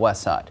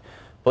southwest side.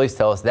 Police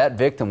tell us that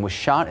victim was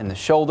shot in the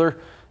shoulder.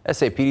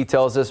 SAPD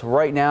tells us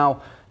right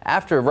now,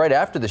 right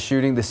after the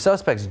shooting, the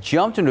suspects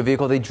jumped into a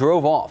vehicle. They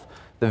drove off.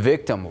 The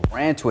victim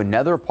ran to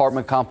another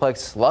apartment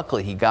complex.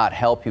 Luckily, he got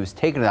help. He was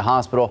taken to the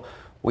hospital.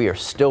 We are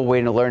still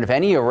waiting to learn if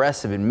any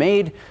arrests have been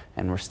made,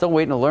 and we're still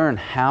waiting to learn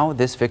how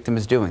this victim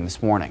is doing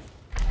this morning.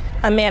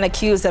 A man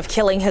accused of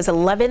killing his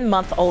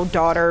 11-month-old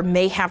daughter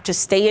may have to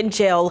stay in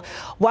jail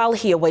while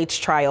he awaits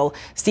trial.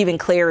 Stephen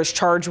Clare is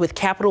charged with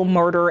capital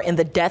murder and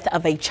the death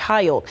of a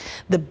child.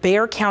 The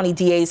Bexar County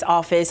DA's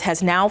office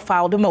has now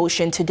filed a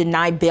motion to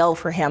deny bail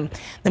for him.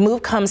 The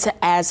move comes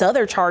as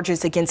other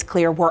charges against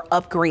Clare were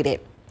upgraded.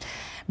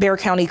 Bexar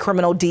County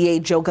criminal DA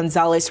Joe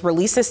Gonzalez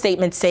released a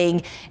statement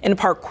saying, in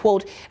part,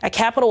 quote, "A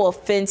capital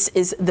offense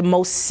is the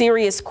most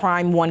serious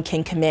crime one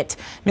can commit.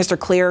 Mr.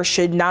 Clare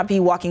should not be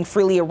walking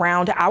freely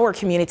around our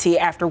community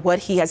after what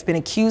he has been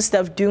accused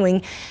of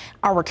doing.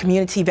 Our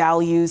community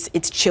values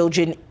its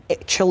children,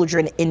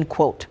 end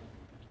quote."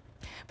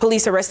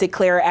 Police arrested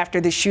Clare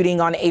after the shooting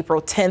on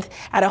April 10th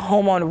at a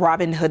home on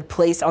Robin Hood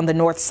Place on the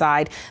north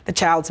side. The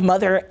child's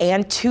mother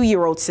and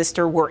 2-year-old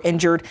sister were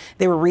injured.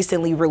 They were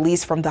recently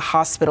released from the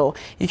hospital.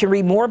 You can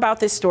read more about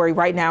this story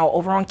right now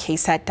over on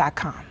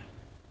KSAT.com.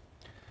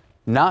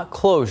 Not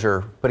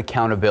closure, but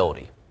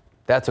accountability.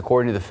 That's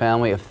according to the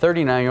family of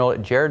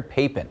 39-year-old Jared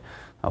Papin.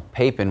 Now,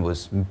 Papin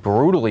was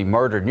brutally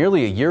murdered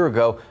nearly a year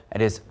ago at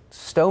his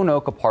Stone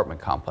Oak apartment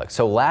complex.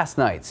 So last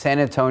night, San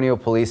Antonio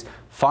police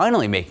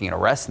finally making an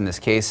arrest in this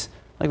case.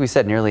 Like we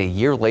said, nearly a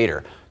year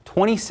later,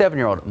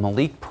 27-year-old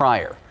Malik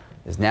Pryor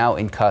is now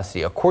in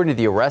custody. According to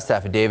the arrest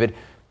affidavit,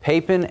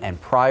 Papin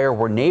and Pryor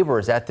were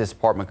neighbors at this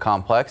apartment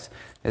complex.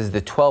 This is the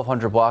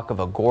 1200 block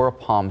of Agora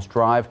Palms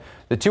Drive.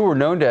 The two were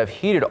known to have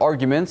heated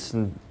arguments,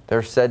 and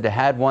they're said to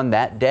have had one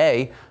that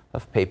day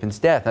of Papin's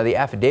death. Now, the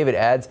affidavit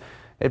adds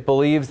it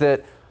believes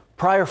that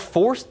Pryor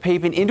forced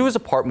Papin into his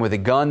apartment with a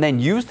gun, then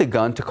used the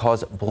gun to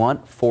cause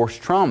blunt force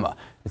trauma.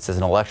 It says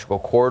an electrical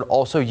cord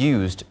also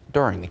used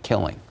during the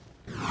killing.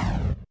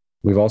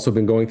 We've also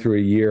been going through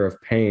a year of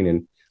pain,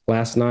 and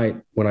last night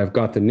when I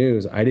got the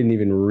news, I didn't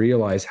even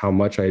realize how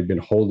much I had been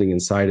holding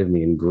inside of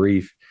me in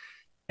grief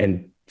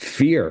and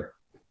fear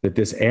that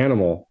this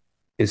animal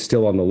is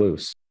still on the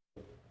loose.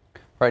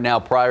 Right now,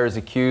 Pryor is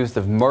accused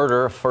of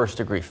murder, a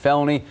first-degree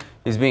felony.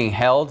 He's being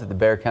held at the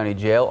Bexar County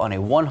Jail on a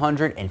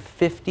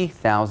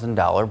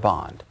 $150,000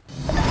 bond.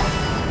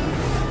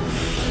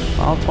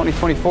 Well,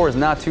 2024 is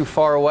not too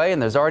far away,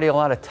 and there's already a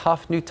lot of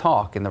tough new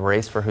talk in the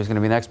race for who's going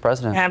to be next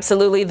president.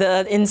 Absolutely.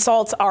 The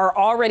insults are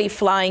already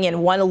flying,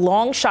 and one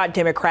long-shot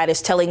Democrat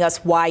is telling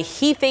us why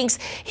he thinks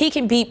he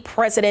can beat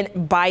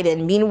President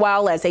Biden.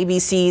 Meanwhile, as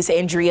ABC's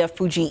Andrea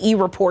Fujii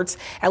reports,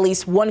 at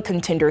least one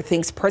contender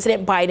thinks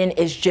President Biden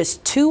is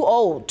just too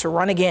old to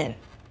run again.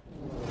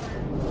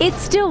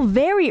 It's still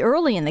very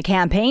early in the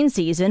campaign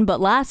season, but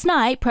last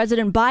night,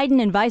 President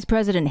Biden and Vice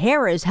President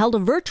Harris held a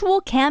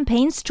virtual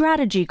campaign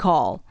strategy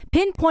call,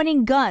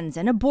 pinpointing guns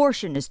and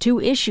abortion as two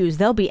issues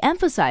they'll be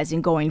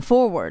emphasizing going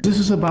forward. This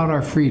is about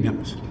our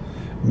freedoms.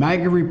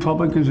 MAGA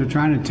Republicans are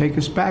trying to take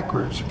us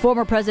backwards.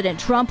 Former President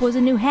Trump was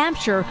in New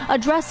Hampshire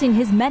addressing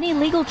his many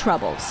legal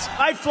troubles.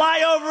 I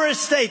fly over a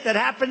state that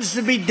happens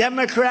to be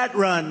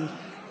Democrat-run.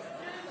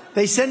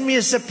 They send me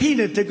a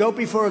subpoena to go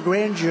before a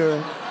grand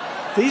jury.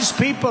 These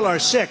people are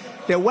sick.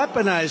 They're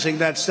weaponizing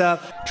that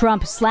stuff.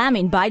 Trump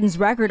slamming Biden's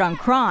record on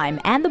crime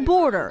and the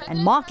border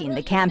and mocking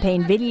the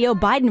campaign video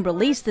Biden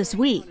released this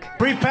week.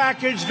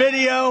 Prepackaged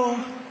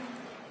video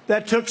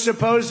that took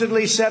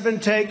supposedly 7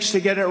 takes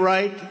to get it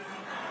right,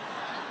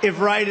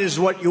 if right is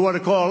what you want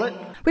to call it.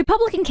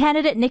 Republican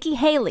candidate Nikki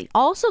Haley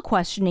also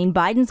questioning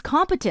Biden's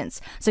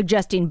competence,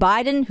 suggesting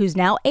Biden, who's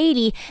now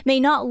 80, may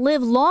not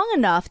live long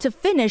enough to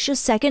finish a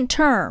second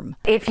term.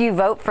 If you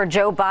vote for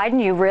Joe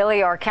Biden, you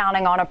really are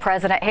counting on a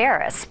President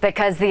Harris,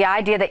 because the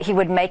idea that he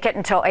would make it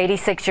until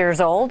 86 years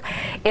old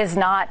is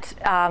not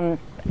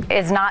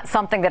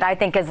something that I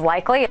think is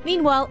likely.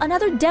 Meanwhile,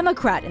 another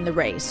Democrat in the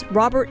race,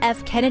 Robert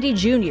F. Kennedy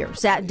Jr.,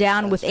 sat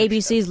down with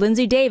ABC's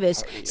Lindsay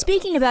Davis,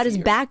 speaking about his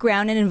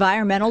background in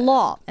environmental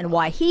law and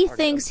why he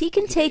thinks he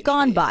can take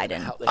on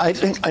Biden. I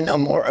think I know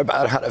more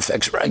about how to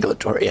fix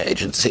regulatory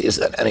agencies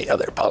than any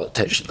other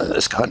politician in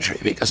this country,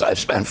 because I've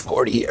spent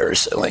 40 years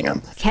suing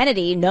them.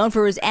 Kennedy, known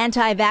for his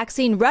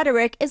anti-vaccine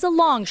rhetoric, is a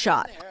long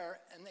shot.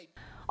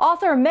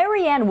 Author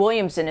Marianne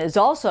Williamson is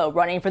also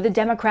running for the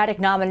Democratic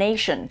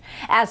nomination.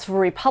 As for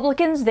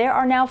Republicans, there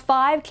are now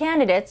 5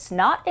 candidates,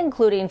 not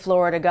including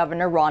Florida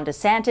Governor Ron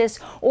DeSantis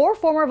or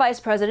former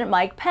Vice President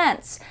Mike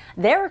Pence.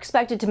 They're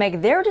expected to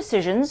make their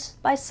decisions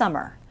by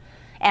summer.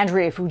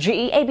 Andrea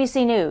Fujii,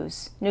 ABC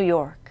News, New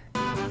York.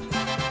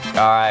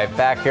 All right,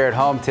 back here at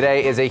home.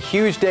 Today is a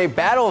huge day.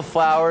 Battle of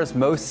Flowers.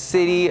 Most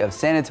City of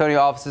San Antonio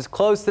offices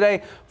closed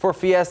today for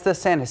Fiesta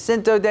San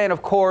Jacinto Day. And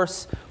of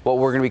course, what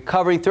we're going to be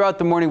covering throughout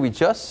the morning, we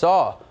just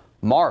saw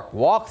Mark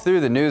walk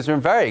through the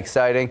newsroom. Very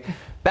exciting.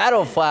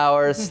 Battle of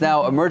Flowers.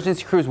 Now,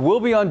 emergency crews will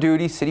be on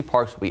duty. City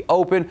parks will be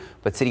open,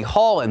 but City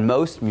Hall and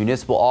most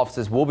municipal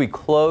offices will be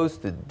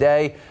closed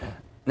today.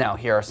 Now,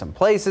 here are some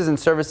places and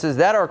services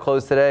that are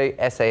closed today.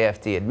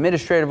 SAFD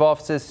administrative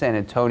offices, San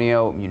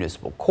Antonio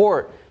Municipal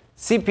Court,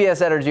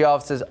 CPS Energy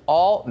offices,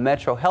 all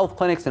Metro Health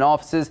clinics and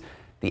offices,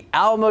 the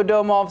Alamo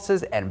Dome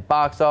offices, and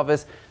box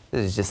office.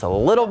 This is just a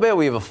little bit.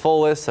 We have a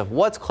full list of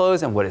what's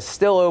closed and what is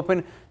still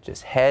open.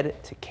 Just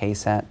head to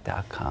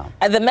KSAT.com.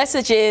 And the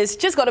message is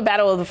just go to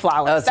Battle of the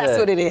Flowers. That's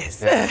what it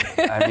is. Yeah.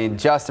 I mean,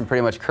 Justin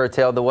pretty much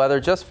curtailed the weather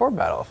just for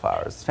Battle of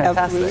Flowers. It's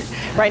fantastic.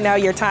 Absolutely. Right now,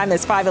 your time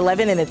is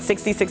 5:11 and it's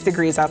 66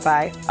 degrees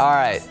outside. All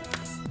right.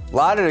 A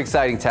lot of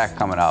exciting tech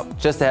coming up.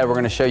 Just ahead, we're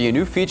going to show you a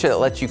new feature that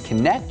lets you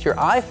connect your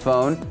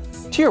iPhone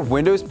to your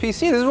Windows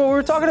PC. This is what we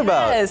were talking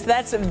about. Yes,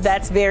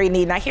 that's very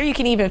neat. And I hear you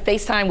can even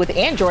FaceTime with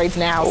Androids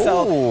now. Ooh.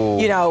 So,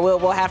 you know,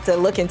 we'll have to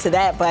look into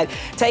that. But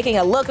taking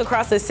a look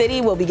across the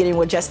city, we'll be getting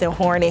with Justin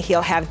Horn, and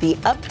he'll have the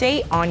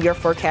update on your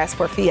forecast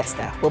for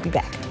Fiesta. We'll be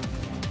back.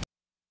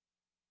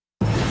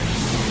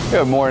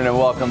 Good morning and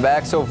welcome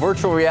back. So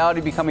virtual reality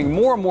becoming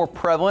more and more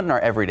prevalent in our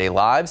everyday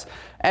lives.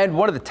 And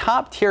one of the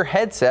top tier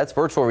headsets,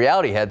 virtual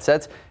reality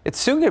headsets, it's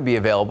soon going to be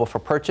available for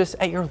purchase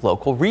at your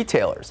local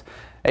retailers.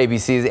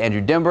 ABC's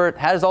Andrew Dimbert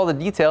has all the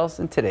details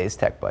in today's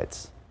Tech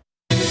Bites.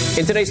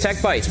 In today's Tech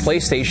Bites,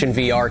 PlayStation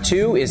VR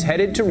 2 is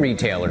headed to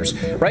retailers.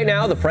 Right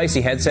now, the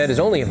pricey headset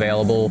is only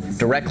available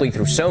directly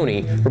through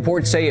Sony.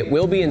 Reports say it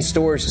will be in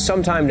stores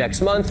sometime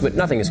next month, but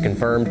nothing is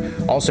confirmed.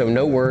 Also,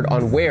 no word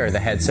on where the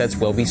headsets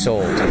will be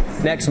sold.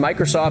 Next,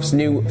 Microsoft's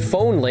new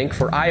Phone Link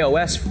for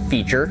iOS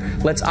feature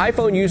lets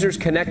iPhone users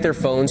connect their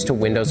phones to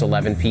Windows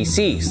 11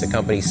 PCs. The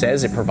company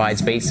says it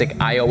provides basic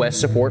iOS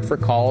support for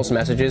calls,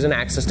 messages, and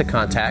access to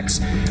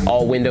contacts.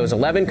 All Windows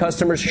 11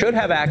 customers should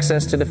have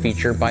access to the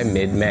feature by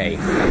mid-May.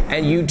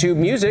 And YouTube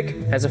Music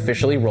has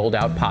officially rolled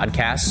out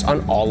podcasts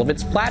on all of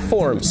its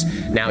platforms.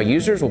 Now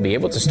users will be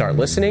able to start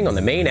listening on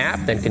the main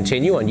app, then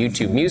continue on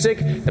YouTube Music.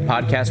 The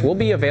podcast will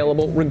be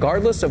available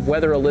regardless of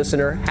whether a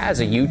listener has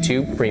a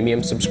YouTube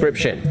Premium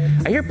subscription.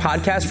 I hear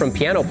podcasts from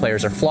piano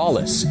players are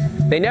flawless.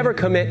 They never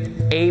commit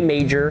a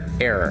major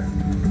error.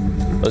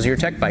 Those are your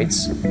Tech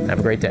Bites. Have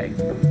a great day.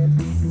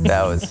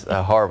 That was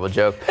a horrible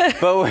joke.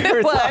 But we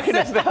were talking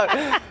about,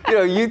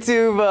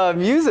 YouTube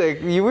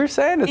Music. You were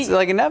saying it's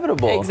like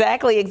inevitable.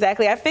 Exactly.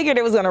 I figured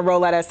it was going to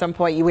roll out at some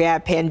point. We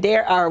had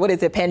Pandora,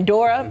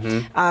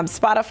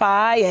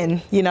 Spotify,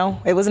 and,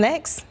 it was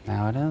next.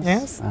 Now it is.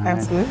 Yes, all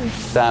absolutely.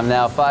 Right. Time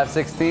now,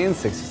 5:16,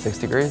 66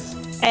 degrees.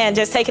 And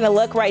just taking a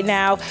look right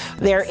now,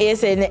 there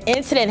is an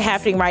incident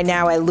happening right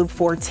now at Loop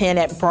 410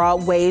 at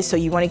Broadway. So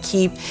you want to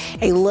keep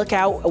a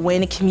lookout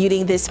when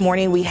commuting this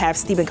morning. We have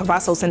Stephen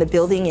Cavazos in the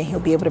building, and he'll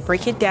be able to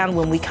break it down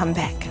when we come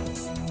back.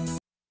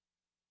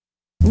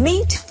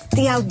 Meet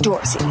the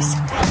Outdoorsies,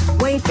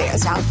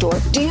 Wayfair's outdoor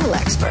deal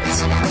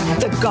experts.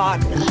 The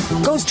gardener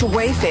goes to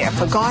Wayfair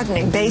for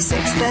gardening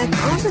basics that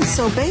aren't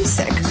so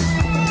basic.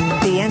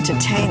 The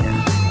entertainer,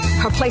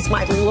 her place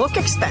might look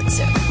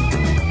expensive.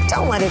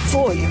 Don't let it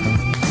fool you.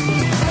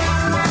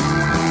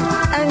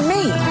 And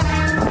me,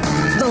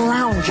 the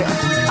lounger.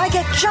 I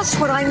get just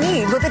what I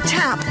need with a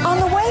tap on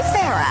the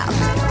Wayfair app.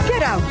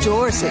 Get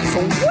outdoorsy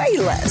for way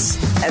less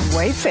at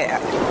Wayfair.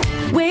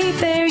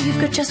 Wayfair,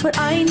 you've got just what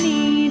I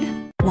need.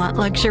 Want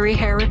luxury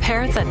hair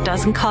repair that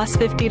doesn't cost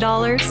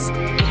 $50?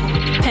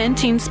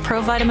 Pantene's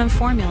Pro Vitamin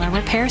formula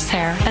repairs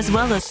hair, as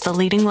well as the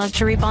leading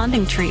luxury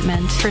bonding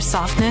treatment for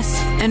softness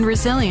and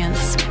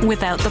resilience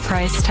without the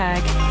price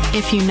tag.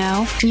 If you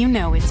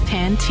know it's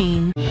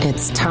Pantene.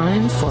 It's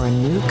time for a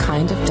new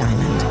kind of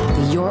diamond.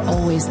 The You're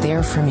Always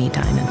There For Me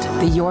diamond.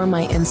 The You're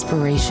My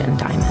Inspiration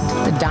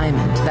diamond. The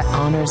diamond that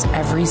honors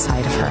every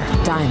side of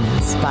her.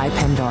 Diamonds by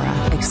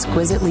Pandora.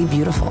 Exquisitely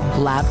beautiful,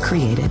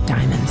 lab-created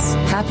diamonds.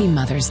 Happy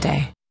Mother's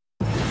Day.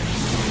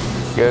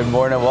 Good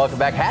morning, welcome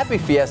back. Happy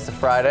Fiesta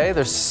Friday.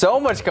 There's so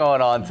much going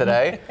on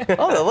today.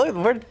 Oh, look,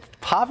 we're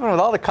popping with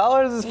all the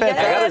colors. It's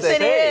fantastic. Yes,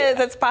 it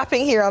is. It's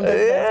popping here on this.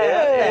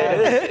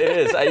 It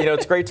is.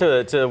 It's great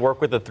to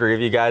work with the three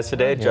of you guys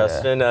today. Yeah.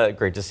 Justin,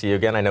 great to see you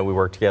again. I know we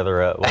worked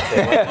together one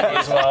day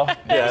as well.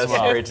 Yes,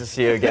 great to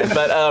see you again.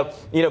 But,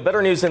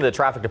 better news in the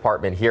traffic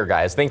department here,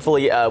 guys.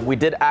 Thankfully, we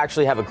did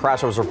actually have a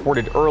crash that was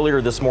reported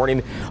earlier this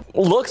morning.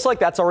 Looks like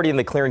that's already in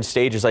the clearing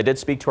stages. I did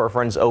speak to our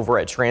friends over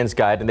at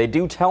TransGuide, and they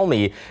do tell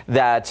me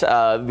that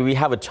we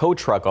have a tow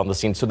truck on the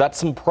scene, so that's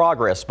some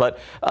progress. But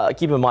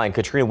keep in mind,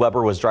 Katrina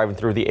Weber was driving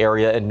through the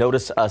area and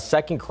noticed a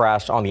second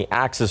crash on the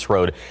access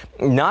road.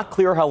 Not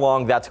clear how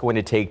long that's going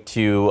to take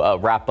to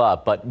wrap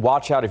up, but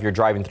watch out if you're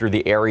driving through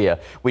the area.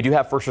 We do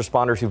have first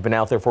responders who've been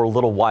out there for a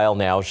little while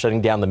now,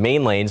 shutting down the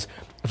main lanes.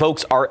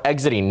 Folks are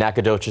exiting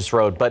Nacogdoches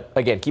Road, but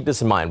again, keep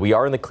this in mind. We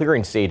are in the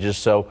clearing stages,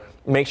 so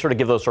make sure to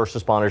give those first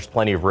responders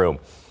plenty of room.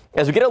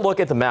 As we get a look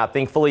at the map,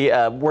 thankfully,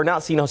 we're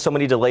not seeing so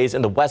many delays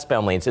in the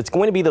westbound lanes. It's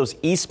going to be those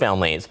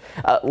eastbound lanes.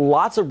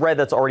 Lots of red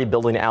that's already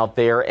building out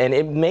there, and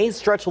it may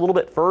stretch a little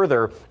bit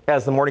further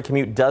as the morning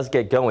commute does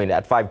get going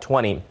at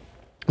 5:20.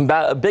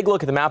 A big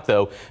look at the map,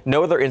 though.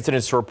 No other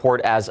incidents to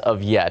report as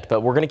of yet,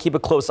 but we're going to keep a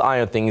close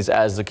eye on things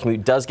as the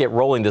commute does get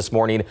rolling this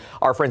morning.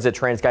 Our friends at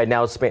TransGuide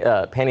now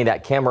panning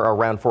that camera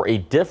around for a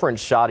different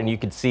shot, and you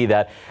can see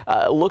that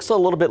it looks a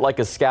little bit like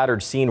a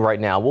scattered scene right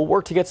now. We'll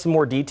work to get some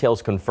more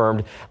details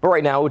confirmed, but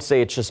right now I would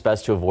say it's just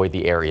best to avoid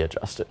the area,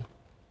 Justin.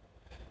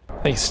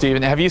 Thanks,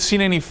 Stephen. Have you seen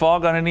any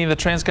fog on any of the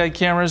TransGuide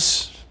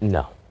cameras?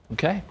 No.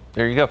 Okay,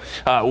 there you go.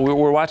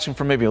 We're watching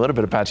for maybe a little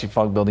bit of patchy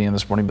fog building in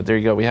this morning, but there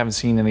you go. We haven't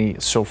seen any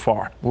so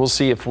far. We'll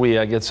see if we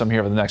get some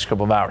here over the next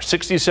couple of hours.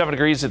 67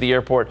 degrees at the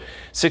airport,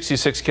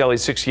 66 Kelly,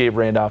 68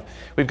 Randolph.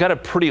 We've got a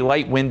pretty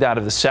light wind out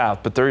of the south,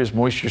 but there is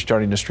moisture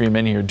starting to stream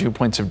in here. Dew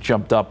points have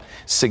jumped up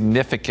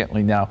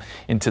significantly now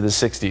into the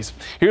 60s.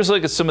 Here's a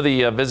look at some of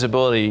the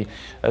visibility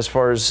as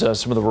far as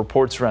some of the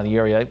reports around the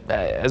area.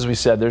 As we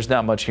said, there's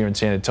not much here in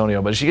San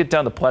Antonio, but as you get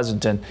down to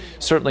Pleasanton,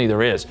 certainly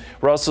there is.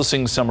 We're also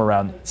seeing some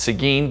around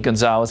Seguin,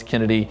 Gonzales,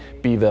 Kennedy,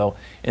 Beeville,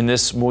 and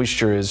this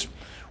moisture is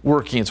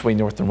working its way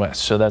north and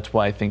west. So that's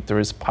why I think there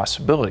is a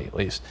possibility, at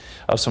least,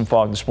 of some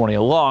fog this morning,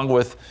 along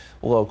with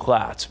low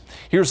clouds.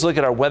 Here's a look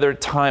at our weather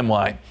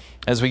timeline.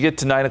 As we get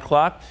to 9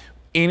 o'clock,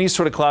 any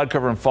sort of cloud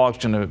cover and fog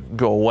is going to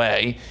go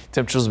away.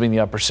 Temperatures will be in the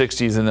upper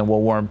 60s, and then we'll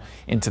warm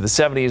into the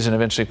 70s and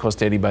eventually close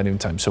to 80 by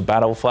noontime. So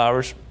battle of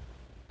flowers,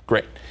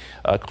 great.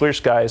 Clear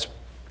skies.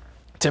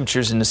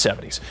 Temperatures in the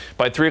 70s.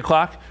 By 3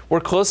 o'clock,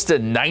 we're close to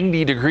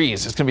 90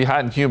 degrees. It's going to be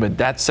hot and humid.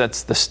 That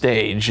sets the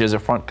stage as a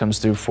front comes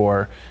through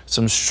for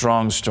some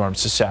strong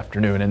storms this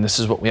afternoon. And this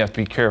is what we have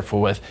to be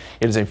careful with.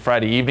 It is a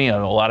Friday evening,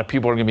 and a lot of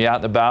people are going to be out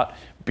and about.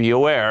 Be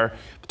aware,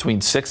 between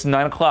 6 and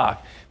 9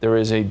 o'clock, there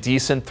is a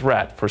decent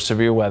threat for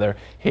severe weather,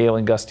 hail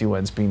and gusty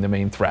winds being the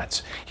main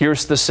threats.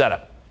 Here's the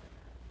setup.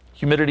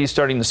 Humidity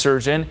starting to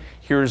surge in.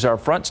 Here's our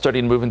front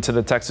starting to move into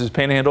the Texas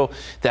Panhandle.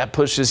 That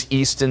pushes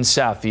east and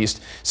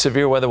southeast.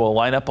 Severe weather will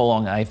line up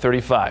along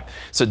I-35.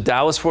 So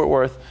Dallas, Fort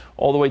Worth,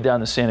 all the way down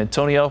to San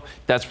Antonio.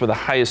 That's where the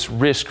highest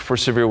risk for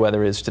severe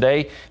weather is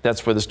today.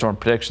 That's where the Storm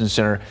Prediction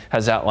Center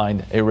has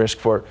outlined a risk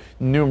for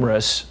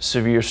numerous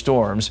severe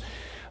storms.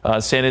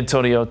 San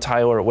Antonio,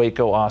 Tyler,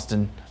 Waco,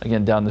 Austin,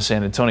 again down to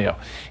San Antonio.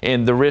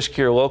 And the risk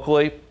here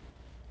locally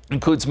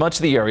includes much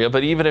of the area,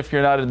 but even if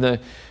you're not in the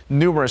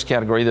numerous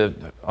category,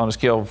 on a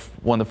scale of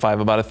 1 to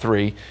 5, about a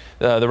 3,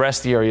 the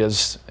rest of the area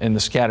is in the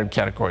scattered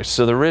category.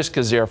 So the risk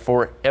is there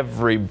for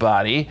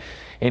everybody.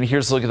 And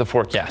here's a look at the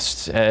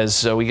forecast.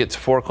 As we get to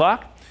 4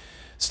 o'clock,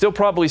 still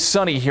probably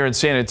sunny here in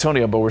San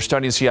Antonio, but we're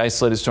starting to see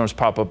isolated storms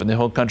pop up in the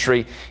hill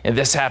country. And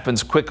this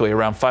happens quickly.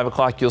 Around 5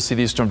 o'clock, you'll see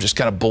these storms just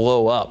kind of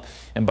blow up.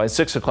 And by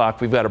 6 o'clock,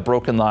 we've got a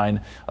broken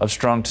line of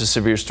strong to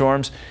severe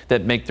storms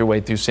that make their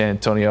way through San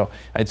Antonio.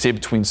 I'd say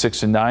between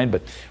 6 and 9,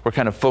 but we're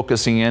kind of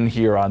focusing in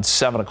here on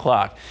 7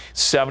 o'clock.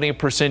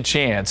 70%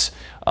 chance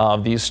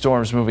of these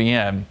storms moving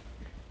in.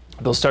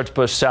 They'll start to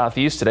push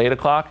southeast at 8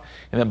 o'clock,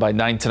 and then by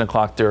 9, 10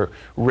 o'clock, they're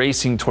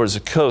racing towards the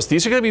coast.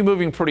 These are going to be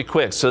moving pretty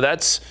quick, so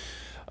that's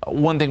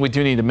one thing we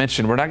do need to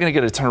mention. We're not going to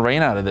get a ton of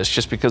rain out of this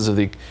just because of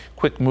the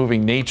quick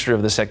moving nature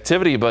of this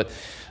activity, but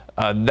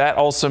that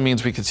also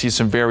means we could see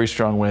some very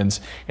strong winds.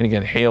 And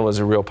again, hail is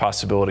a real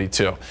possibility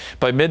too.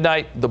 By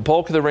midnight, the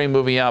bulk of the rain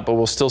moving out, but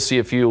we'll still see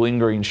a few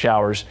lingering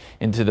showers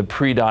into the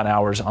pre-dawn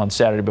hours on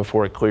Saturday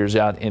before it clears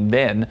out. And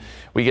then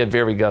we get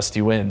very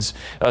gusty winds.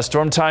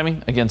 Storm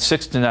timing, again,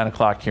 6 to 9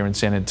 o'clock here in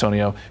San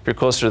Antonio. If you're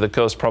closer to the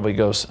coast, probably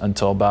goes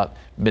until about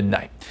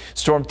midnight.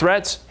 Storm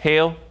threats,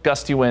 hail,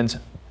 gusty winds,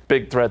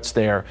 big threats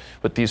there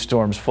with these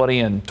storms. Flooding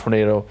and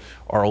tornado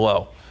are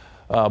low.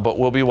 But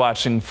we'll be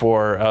watching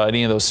for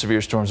any of those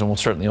severe storms, and we'll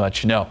certainly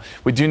let you know.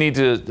 We do need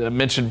to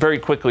mention very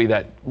quickly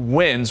that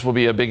winds will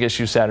be a big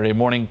issue Saturday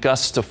morning.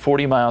 Gusts to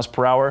 40 miles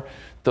per hour.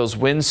 Those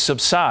winds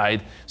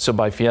subside, so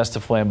by Fiesta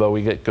Flambeau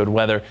we get good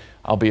weather,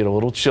 albeit a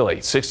little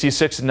chilly.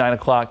 66 at 9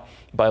 o'clock.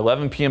 By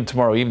 11 p.m.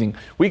 tomorrow evening,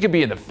 we could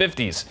be in the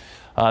 50s.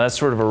 That's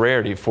sort of a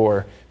rarity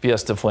for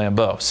Fiesta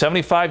Flambeau.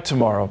 75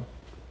 tomorrow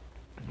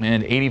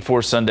and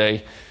 84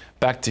 Sunday.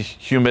 Back to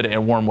humid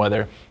and warm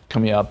weather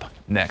coming up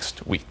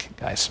next week,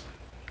 guys.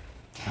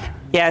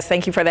 Yes,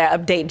 thank you for that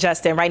update,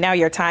 Justin. Right now,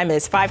 your time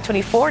is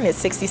 5:24 and it's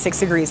 66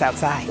 degrees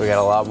outside. We got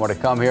a lot more to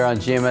come here on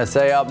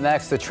GMSA. Up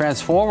next, the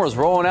Transformers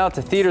rolling out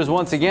to theaters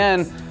once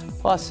again.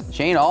 Plus,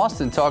 Jane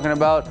Austen talking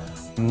about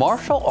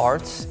martial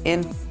arts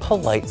in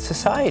polite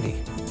society.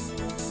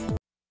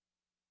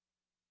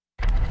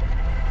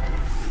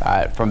 All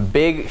right, from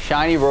big,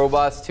 shiny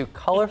robots to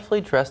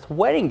colorfully dressed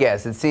wedding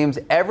guests, it seems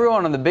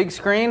everyone on the big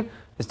screen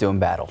is doing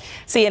battle.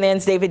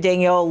 CNN's David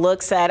Daniel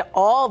looks at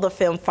all the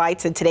film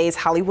fights in today's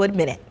Hollywood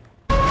Minute.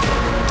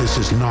 This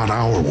is not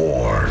our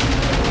war.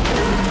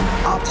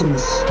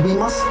 Optimus, we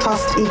must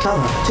trust each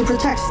other to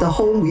protect the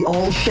home we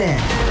all share.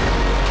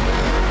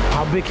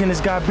 How big can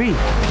this guy be?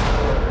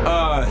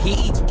 He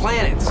eats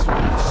planets.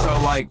 So,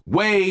 like,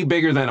 way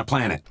bigger than a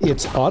planet.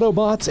 It's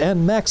Autobots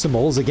and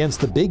Maximals against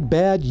the big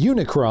bad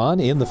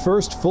Unicron in the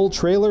first full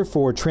trailer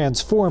for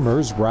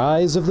Transformers: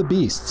 Rise of the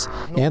Beasts.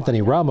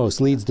 Anthony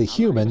Ramos leads the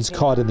humans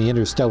caught in the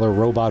interstellar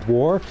robot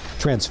war.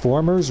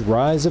 Transformers: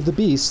 Rise of the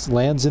Beasts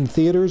lands in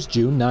theaters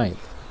June 9th.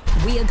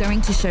 We are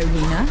going to show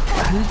Luna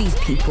who these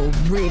people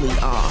really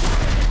are.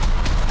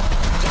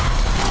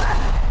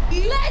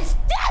 Let's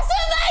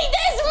decimate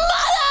this mother!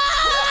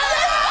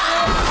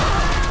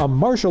 A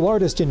martial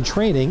artist in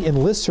training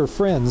enlists her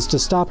friends to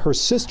stop her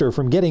sister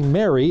from getting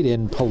married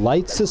in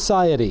polite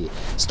society.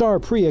 Star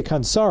Priya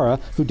Kansara,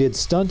 who did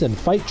stunt and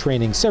fight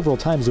training several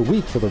times a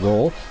week for the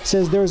role,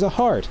 says there's a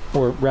heart,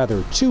 or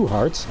rather two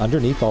hearts,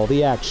 underneath all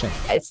the action.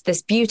 It's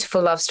this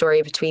beautiful love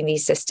story between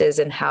these sisters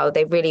and how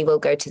they really will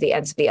go to the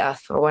ends of the earth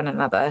for one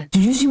another.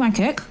 Did you see my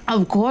kick?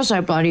 Of course I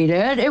bloody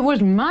did. It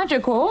was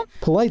magical.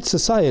 Polite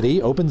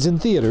Society opens in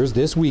theaters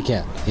this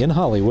weekend. In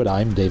Hollywood,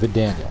 I'm David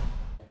Daniel.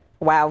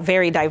 Wow,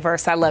 very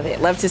diverse. I love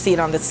it. Love to see it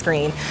on the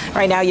screen.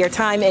 Right now, your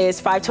time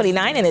is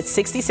 5:29 and it's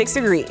 66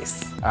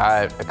 degrees. All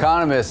right,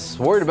 economists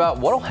worried about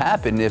what will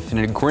happen if an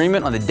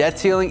agreement on the debt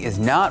ceiling is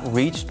not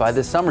reached by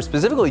this summer,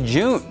 specifically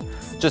June.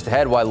 Just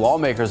ahead, why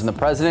lawmakers and the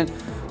president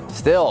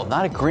still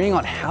not agreeing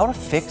on how to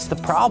fix the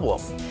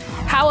problem.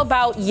 How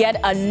about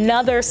yet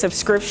another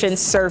subscription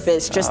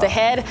service? Just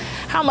ahead,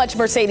 how much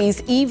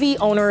Mercedes EV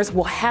owners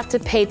will have to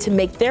pay to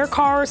make their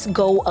cars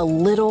go a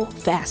little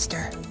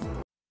faster.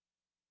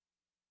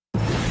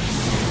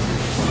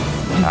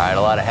 All right,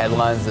 a lot of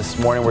headlines this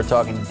morning. We're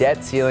talking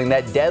debt ceiling.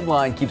 That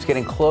deadline keeps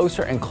getting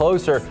closer and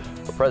closer.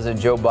 For President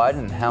Joe Biden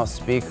and House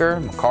Speaker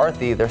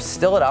McCarthy, they're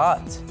still at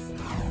odds.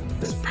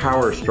 This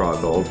power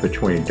struggle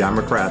between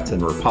Democrats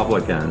and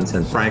Republicans,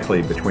 and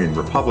frankly between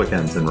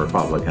Republicans and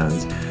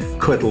Republicans,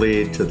 could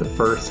lead to the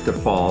first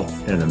default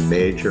in a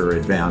major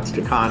advanced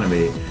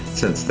economy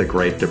since the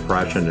Great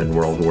Depression and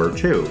World War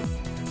II.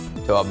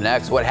 So up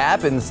next, what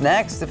happens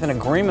next if an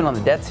agreement on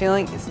the debt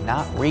ceiling is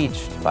not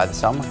reached by the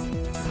summer?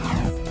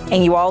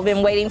 And you all have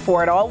been waiting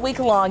for it all week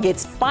long.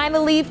 It's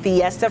finally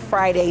Fiesta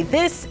Friday.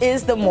 This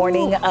is the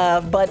morning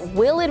of, but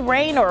will it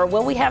rain or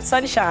will we have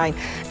sunshine?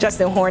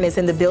 Justin Horn is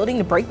in the building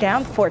to break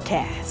down the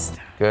forecast.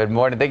 Good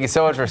morning. Thank you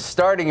so much for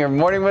starting your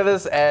morning with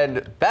us.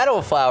 And Battle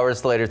of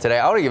Flowers later today.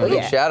 I want to give a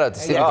big shout out to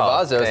Stephen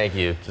Cavazos. Thank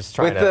you. Just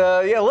trying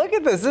yeah, look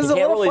at this. This is a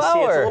little really flower.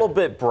 See, it's a little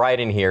bit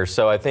bright in here,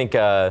 so I think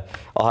I'll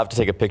have to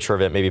take a picture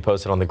of it, maybe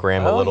post it on the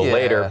gram a little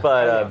later.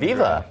 But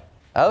Viva.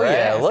 Oh,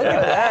 yeah, look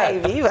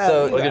at that.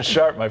 So, looking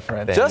sharp, my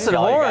friend. Justin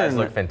Horn, you guys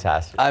look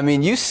fantastic. I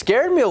mean, you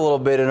scared me a little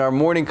bit in our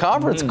morning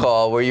conference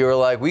call where you were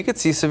like, we could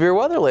see severe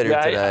weather later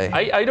today.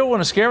 I don't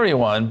want to scare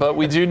anyone, but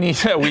we do need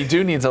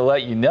to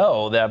let you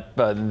know that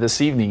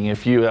this evening,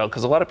 if you,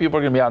 because a lot of people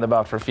are going to be out and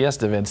about for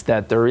Fiesta events,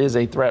 that there is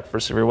a threat for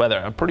severe weather,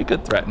 a pretty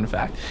good threat, in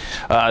fact.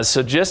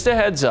 So just a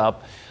heads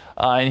up.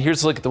 And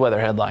here's a look at the weather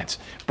headlines.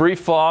 Brief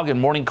fog and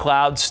morning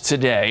clouds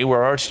today.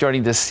 We're already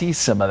starting to see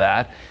some of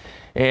that.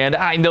 And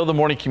I know the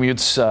morning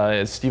commutes,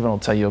 as Stephen will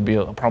tell you, will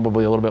be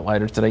probably a little bit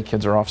lighter today.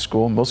 Kids are off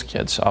school, most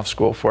kids off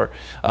school for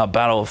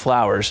Battle of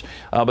Flowers.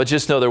 But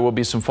just know there will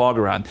be some fog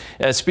around.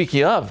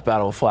 Speaking of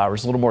Battle of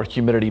Flowers, a little more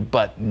humidity,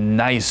 but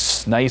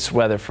nice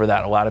weather for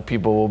that. A lot of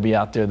people will be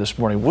out there this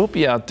morning. We'll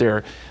be out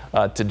there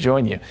to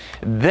join you.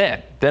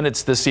 Then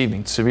it's this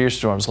evening. Severe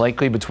storms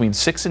likely between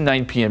 6 and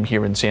 9 p.m.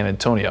 here in San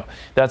Antonio.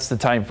 That's the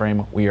time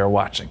frame we are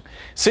watching.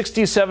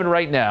 67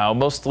 right now,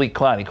 mostly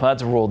cloudy.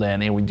 Clouds have rolled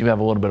in, and we do have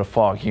a little bit of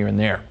fog here and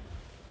there.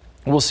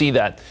 We'll see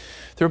that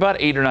through about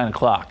 8 or 9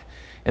 o'clock.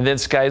 And then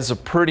skies will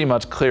pretty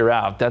much clear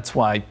out. That's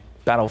why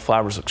Battle of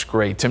Flowers looks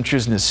great.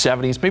 Temperatures in the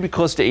 70s, maybe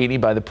close to 80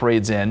 by the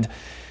parade's end.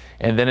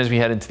 And then as we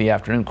head into the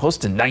afternoon, close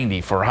to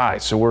 90 for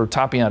highs. So we're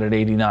topping out at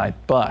 89.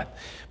 But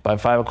by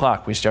 5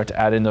 o'clock, we start to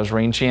add in those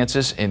rain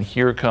chances. And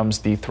here comes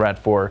the threat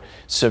for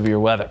severe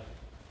weather.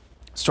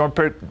 Storm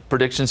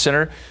Prediction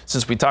Center,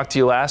 since we talked to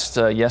you last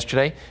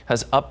yesterday,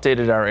 has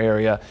updated our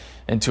area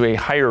into a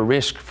higher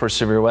risk for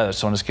severe weather.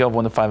 So on a scale of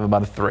 1 to 5,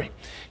 about a 3.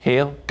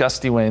 Hail,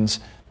 gusty winds,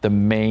 the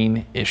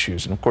main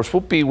issues. And of course,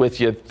 we'll be with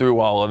you through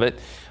all of it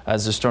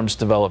as the storms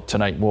develop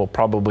tonight. We'll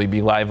probably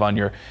be live on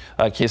your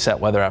KSAT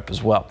weather app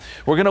as well.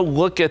 We're going to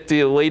look at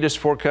the latest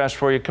forecast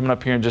for you coming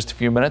up here in just a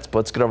few minutes. But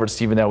let's get over to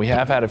Stephen now. We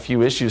have had a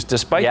few issues,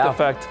 despite the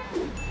fact,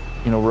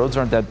 roads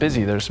aren't that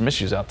busy. There's some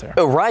issues out there.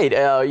 Oh, right.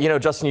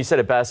 Justin, you said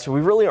it best.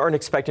 We really aren't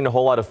expecting a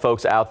whole lot of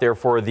folks out there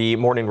for the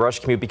morning rush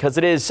commute because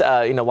it is,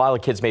 while the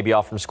kids may be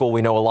off from school,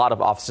 we know a lot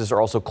of offices are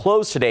also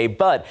closed today.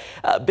 But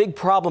a big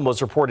problem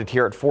was reported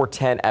here at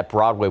 410 at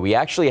Broadway. We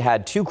actually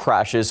had 2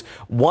 crashes,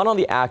 one on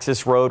the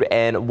access road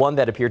and one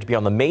that appeared to be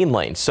on the main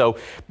lane. So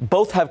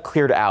both have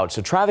cleared out.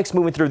 So traffic's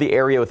moving through the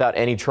area without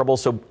any trouble.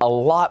 So a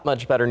lot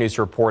much better news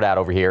to report out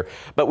over here.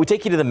 But we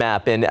take you to the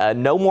map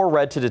and no more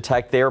red to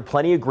detect there.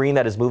 Plenty of green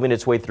that is moving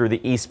its way through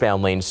the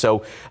eastbound lane.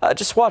 So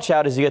just watch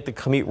out as you get the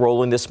commute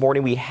rolling this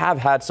morning. We have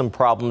had some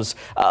problems.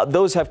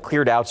 Those have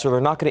cleared out, so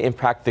they're not going to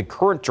impact the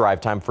current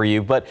drive time for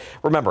you. But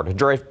remember to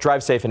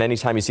drive safe, and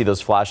anytime you see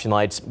those flashing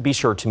lights, be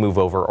sure to move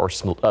over or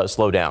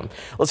slow down.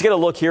 Let's get a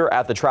look here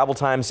at the travel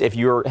times. If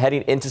you're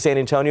heading into San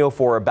Antonio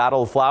for a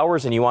Battle of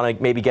Flowers and you want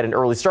to maybe get an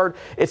early start,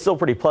 it's still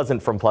pretty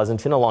pleasant from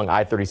Pleasanton along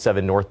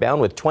I-37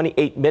 northbound with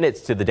 28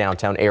 minutes to the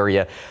downtown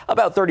area.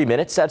 About 30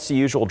 minutes. That's the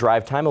usual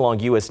drive time along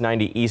US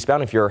 90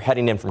 eastbound if you're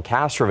heading in from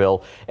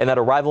Castroville. And that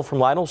arrival from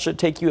Lytle should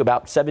take you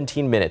about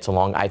 17 minutes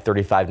along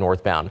I-35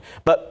 northbound.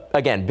 But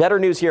again, better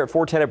news here at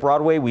 410 at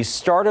Broadway. We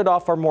started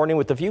off our morning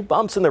with a few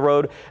bumps in the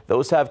road.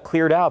 Those have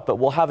cleared out, but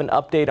we'll have an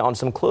update on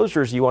some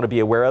closures you want to be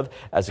aware of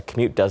as the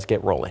commute does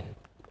get rolling.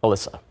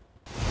 Alyssa.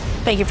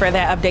 Thank you for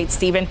that update,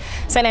 Stephen.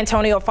 San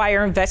Antonio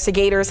fire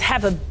investigators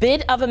have a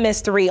bit of a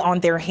mystery on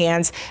their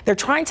hands. They're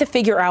trying to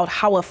figure out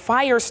how a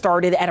fire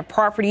started at a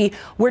property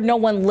where no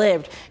one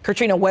lived.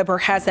 Katrina Weber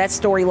has that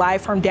story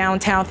live from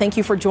downtown. Thank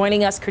you for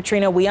joining us,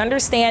 Katrina. We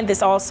understand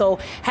this also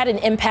had an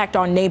impact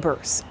on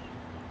neighbors.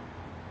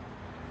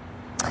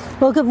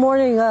 Well, good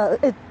morning.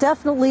 It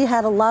definitely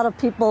had a lot of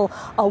people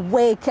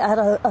awake at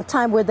a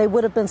time where they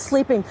would have been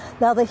sleeping.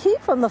 Now, the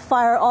heat from the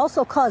fire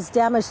also caused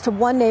damage to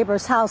one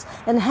neighbor's house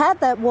and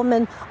had that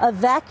woman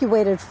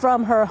evacuated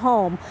from her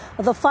home.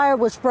 The fire,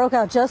 which broke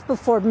out just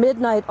before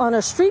midnight on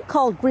a street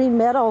called Green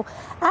Meadow,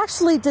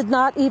 actually did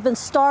not even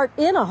start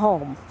in a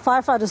home.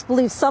 Firefighters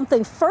believe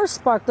something first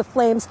sparked the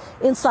flames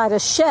inside a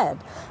shed.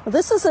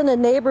 This is in a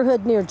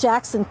neighborhood near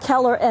Jackson,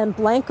 Keller, and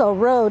Blanco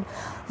Road.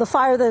 The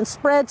fire then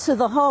spread to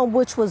the home,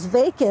 which was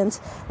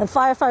vacant, and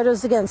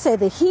firefighters again say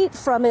the heat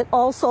from it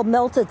also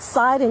melted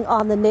siding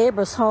on the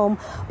neighbor's home,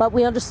 but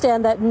we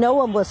understand that no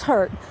one was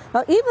hurt.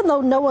 Now, even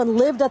though no one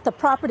lived at the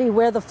property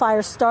where the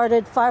fire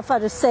started,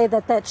 firefighters say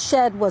that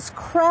shed was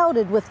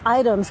crowded with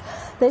items.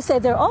 They say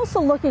they're also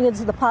looking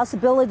into the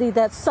possibility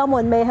that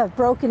someone may have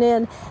broken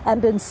in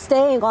and been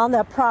staying on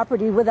that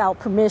property without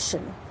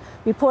permission.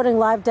 Reporting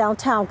live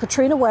downtown,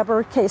 Katrina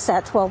Weber,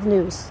 KSAT 12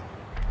 News.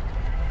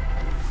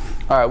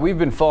 All right, we've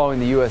been following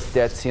the U.S.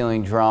 debt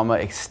ceiling drama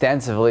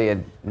extensively,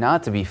 and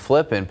not to be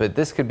flippant, but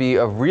this could be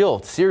a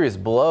real serious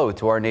blow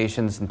to our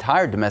nation's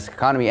entire domestic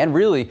economy and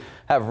really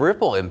have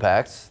ripple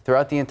impacts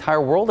throughout the entire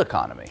world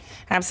economy.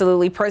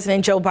 Absolutely.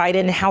 President Joe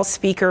Biden and House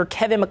Speaker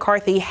Kevin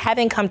McCarthy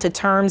haven't come to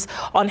terms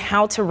on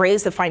how to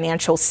raise the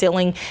financial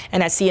ceiling.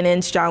 And as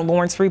CNN's John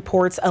Lawrence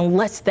reports,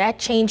 unless that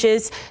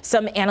changes,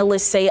 some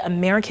analysts say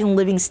American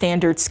living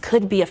standards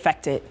could be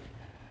affected.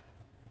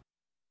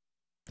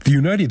 The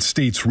United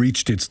States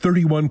reached its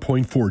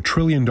 $31.4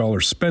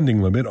 trillion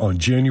spending limit on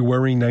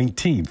January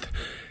 19th,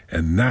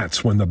 and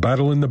that's when the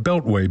battle in the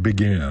Beltway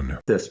began.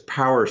 This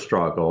power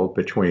struggle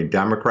between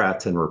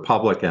Democrats and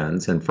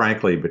Republicans, and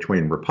frankly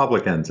between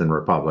Republicans and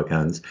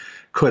Republicans,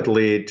 could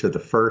lead to the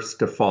first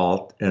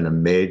default in a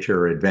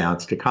major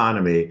advanced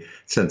economy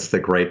since the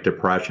Great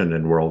Depression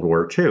and World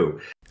War II.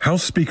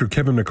 House Speaker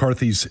Kevin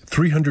McCarthy's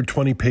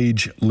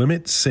 320-page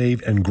Limit,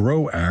 Save, and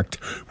Grow Act,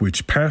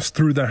 which passed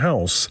through the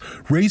House,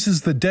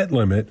 raises the debt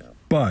limit,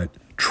 but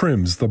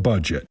trims the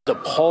budget. The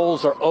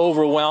polls are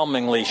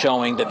overwhelmingly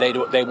showing that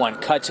they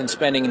want cuts in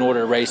spending in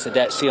order to raise the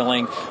debt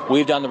ceiling.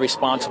 We've done the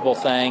responsible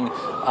thing,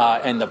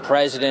 and the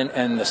president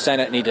and the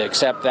Senate need to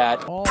accept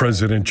that.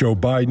 President Joe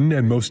Biden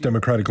and most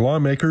Democratic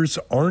lawmakers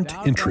aren't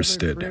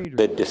interested.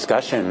 The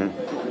discussion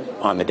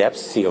on the debt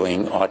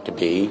ceiling ought to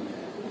be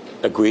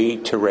agree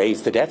to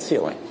raise the debt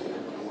ceiling,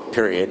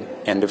 period,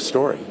 end of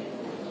story.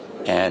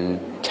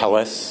 And tell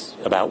us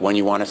about when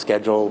you want to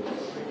schedule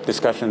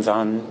discussions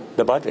on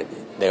the budget.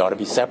 They ought to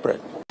be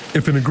separate.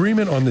 If an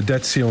agreement on the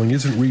debt ceiling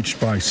isn't reached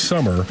by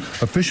summer,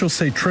 officials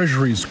say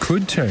treasuries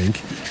could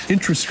tank,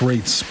 interest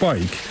rates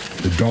spike,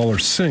 the dollar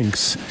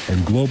sinks,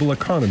 and global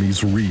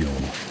economies reel.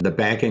 The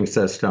banking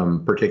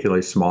system,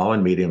 particularly small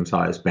and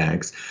medium-sized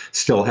banks,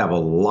 still have a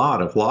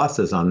lot of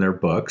losses on their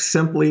books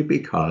simply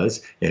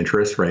because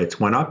interest rates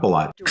went up a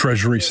lot.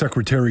 Treasury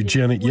Secretary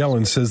Janet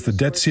Yellen says the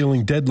debt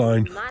ceiling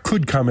deadline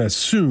could come as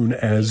soon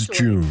as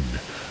June.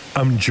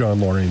 I'm John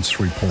Lawrence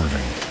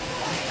reporting.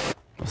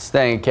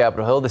 Staying in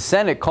Capitol Hill, the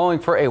Senate calling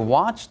for a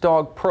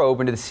watchdog probe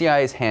into the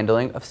CIA's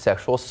handling of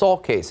sexual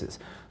assault cases.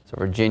 So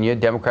Virginia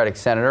Democratic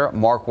Senator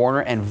Mark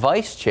Warner and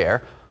Vice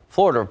Chair,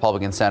 Florida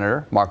Republican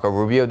Senator Marco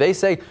Rubio, they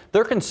say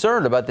they're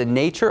concerned about the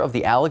nature of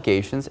the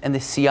allegations and the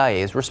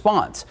CIA's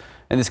response.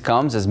 And this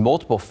comes as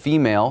multiple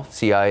female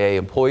CIA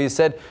employees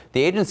said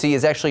the agency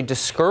is actually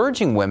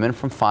discouraging women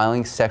from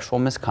filing sexual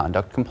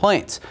misconduct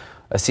complaints.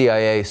 A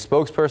CIA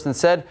spokesperson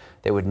said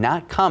they would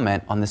not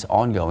comment on this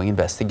ongoing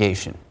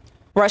investigation.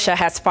 Russia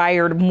has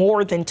fired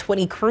more than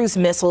 20 cruise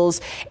missiles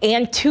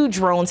and 2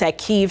 drones at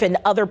Kyiv and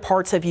other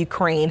parts of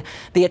Ukraine.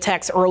 The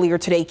attacks earlier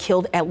today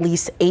killed at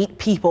least 8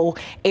 people.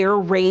 Air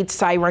raid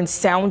sirens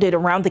sounded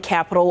around the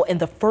capital in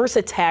the first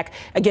attack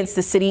against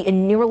the city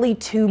in nearly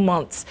 2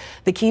 months.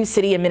 The Kyiv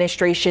city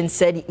administration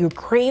said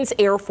Ukraine's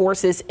air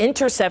forces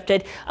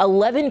intercepted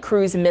 11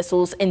 cruise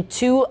missiles and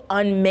 2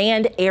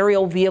 unmanned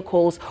aerial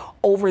vehicles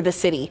over the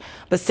city.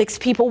 But 6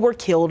 people were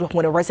killed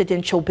when a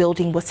residential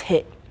building was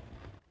hit.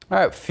 All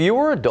right,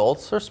 fewer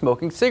adults are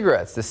smoking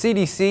cigarettes. The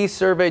CDC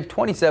surveyed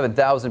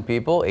 27,000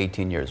 people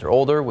 18 years or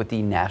older with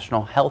the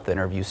National Health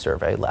Interview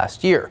Survey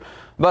last year.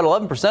 About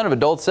 11% of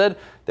adults said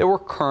they were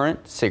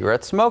current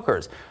cigarette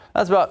smokers.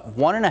 That's about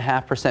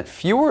 1.5%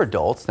 fewer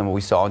adults than what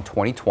we saw in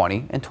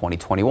 2020 and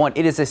 2021.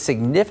 It is a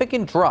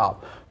significant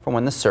drop from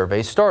when the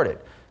survey started.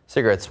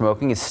 Cigarette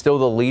smoking is still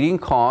the leading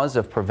cause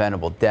of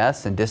preventable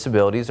deaths and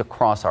disabilities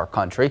across our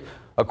country.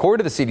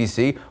 According to the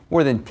CDC,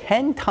 more than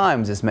 10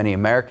 times as many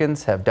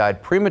Americans have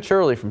died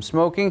prematurely from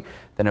smoking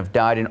than have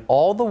died in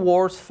all the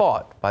wars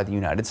fought by the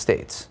United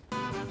States.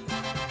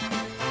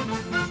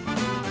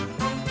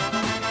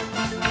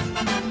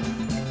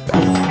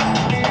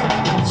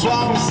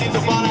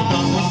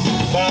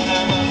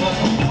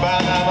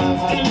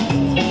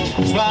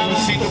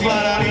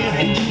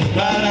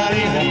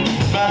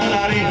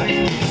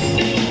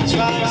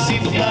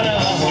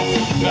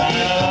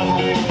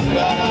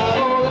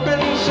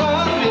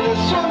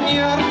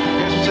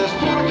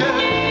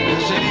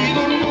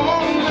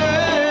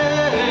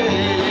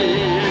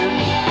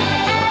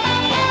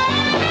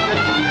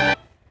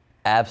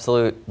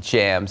 Absolute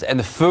jams. And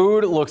the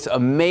food looks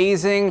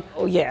amazing.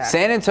 Oh, yeah.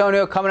 San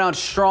Antonio coming out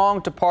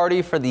strong to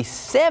party for the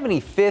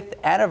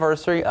 75th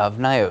anniversary of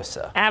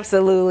NIOSA.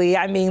 Absolutely.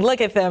 I mean,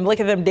 look at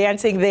them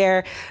dancing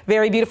there.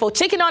 Very beautiful.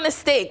 Chicken on a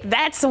stick.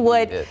 That's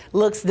what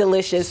looks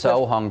delicious.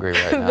 So hungry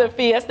right now. The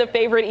Fiesta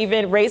Favorite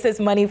event raises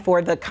money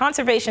for the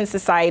Conservation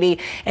Society,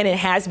 and it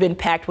has been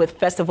packed with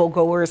festival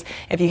goers.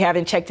 If you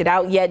haven't checked it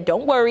out yet,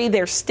 don't worry.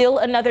 There's still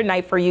another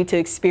night for you to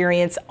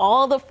experience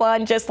all the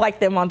fun just like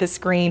them on the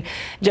screen.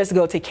 Just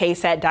go to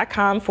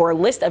KSAT.com for a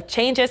list of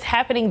changes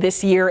happening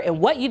this year and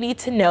what you need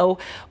to know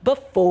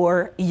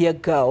before you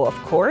go, of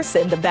course.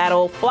 And the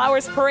Battle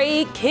Flowers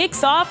Parade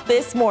kicks off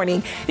this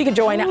morning. You can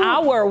join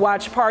our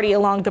watch party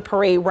along the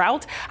parade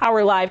route.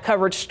 Our live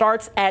coverage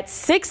starts at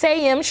 6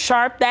 a.m.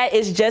 sharp. That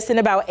is just in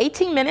about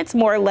 18 minutes,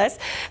 more or less.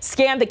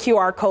 Scan the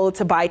QR code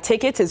to buy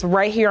tickets. It's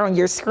right here on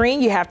your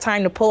screen. You have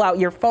time to pull out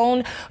your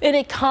phone, and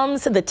it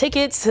comes the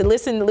tickets.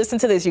 Listen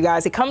to this, you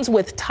guys. It comes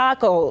with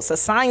tacos,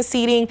 assigned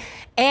seating,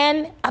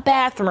 and a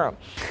bathroom.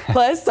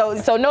 Plus,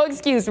 so no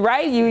excuse,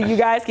 right? You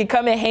guys can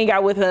come and hang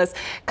out with us.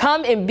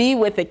 Come and be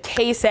with the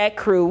KSAT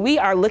crew. We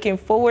are looking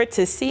forward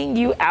to seeing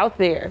you out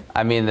there.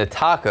 I mean, the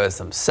tacos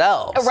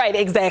themselves. Right,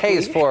 exactly.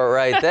 Pays for it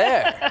right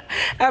there.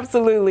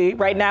 Absolutely.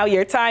 Right now,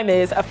 your time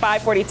is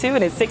 5:42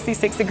 and it's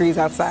 66 degrees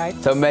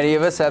outside. So many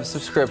of us have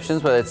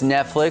subscriptions, whether it's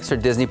Netflix or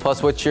Disney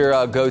Plus. What's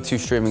your go-to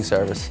streaming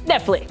service?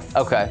 Netflix.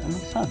 Okay, that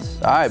makes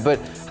sense. All right, but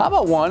how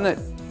about one that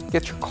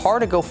gets your car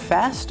to go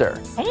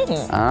faster? I don't know.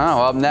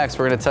 Up next,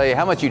 we're going to tell you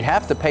how much you'd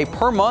have to pay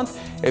per month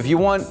if you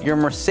want your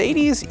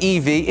Mercedes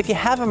EV. If you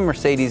have a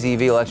Mercedes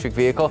EV electric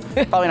vehicle,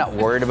 probably not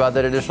worried about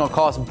that additional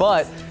cost,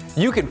 but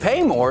you can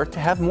pay more to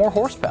have more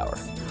horsepower.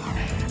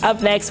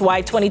 Up next,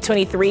 why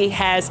 2023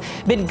 has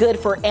been good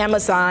for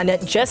Amazon,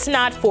 just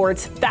not for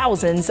its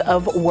thousands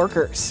of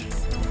workers.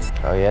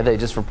 Oh yeah, they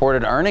just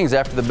reported earnings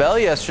after the bell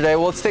yesterday.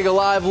 Well, let's take a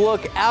live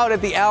look out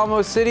at the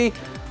Alamo City.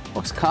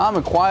 Looks calm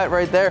and quiet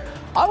right there.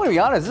 I'm going to be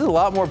honest, there's a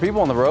lot more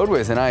people on the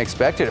roadways than I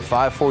expected at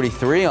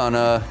 5:43 on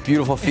a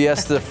beautiful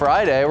Fiesta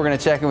Friday. We're going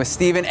to check in with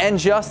Steven and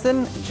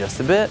Justin in just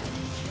a bit.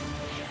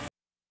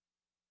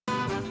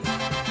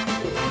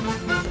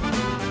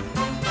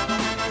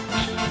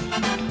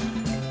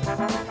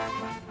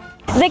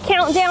 The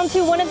countdown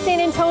to one of San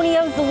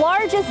Antonio's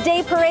largest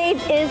day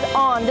parades is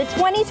on. The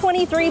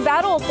 2023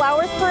 Battle of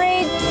Flowers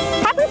Parade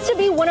happens to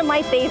be one of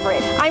my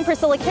favorites. I'm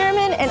Priscilla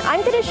Kierman, and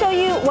I'm going to show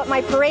you what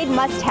my parade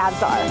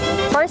must-haves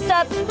are. First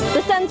up,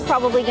 the sun's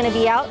probably going to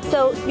be out,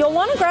 so you'll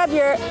want to grab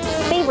your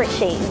favorite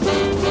shade.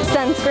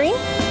 Sunscreen.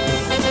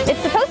 It's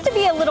supposed to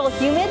be a little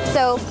humid,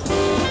 so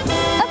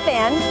a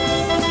fan.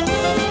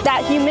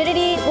 That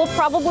humidity will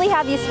probably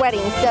have you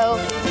sweating, so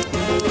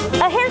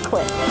a hair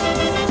clip.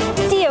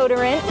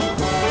 Deodorant.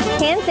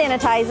 Hand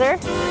sanitizer.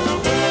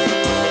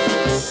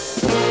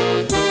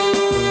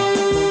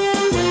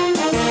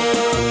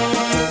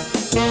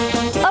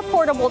 A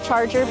portable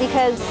charger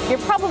because you're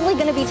probably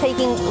going to be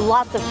taking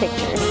lots of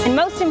pictures. And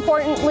most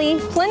importantly,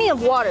 plenty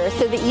of water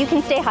so that you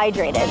can stay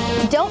hydrated.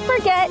 Don't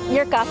forget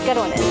your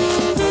cascarones.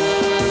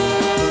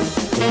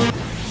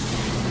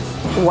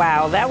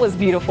 Wow, that was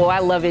beautiful. I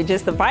love it.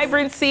 Just the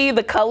vibrancy,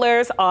 the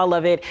colors, all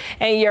of it.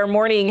 And your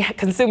morning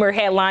consumer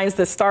headlines,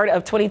 the start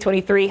of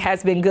 2023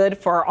 has been good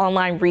for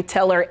online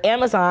retailer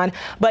Amazon,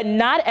 but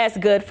not as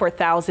good for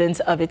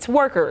thousands of its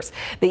workers.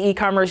 The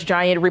e-commerce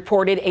giant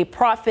reported a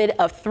profit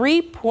of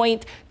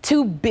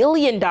 $3.2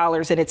 billion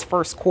in its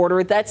first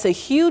quarter. That's a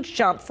huge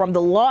jump from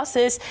the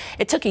losses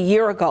it took a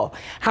year ago.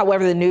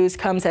 However, the news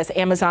comes as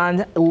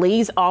Amazon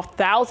lays off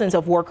thousands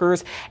of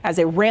workers as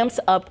it ramps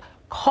up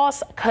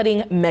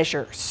cost-cutting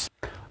measures.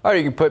 All right,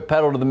 you can put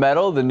pedal to the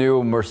metal, the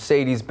new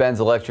Mercedes-Benz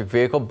electric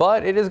vehicle,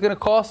 but it is going to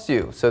cost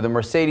you. So the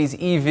Mercedes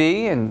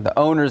EV and the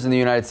owners in the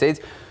United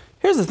States,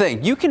 here's the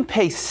thing. You can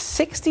pay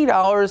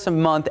 $60 a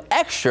month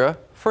extra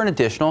for an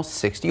additional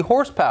 60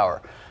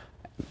 horsepower.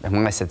 And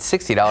when I said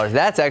 $60,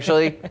 that's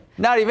actually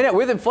not even it.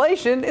 With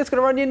inflation, it's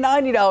going to run you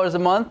 $90 a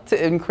month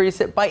to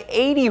increase it by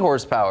 80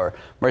 horsepower.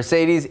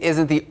 Mercedes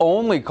isn't the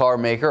only car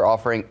maker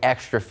offering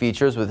extra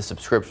features with a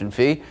subscription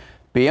fee.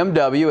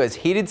 BMW has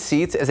heated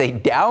seats as a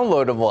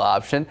downloadable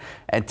option,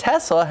 and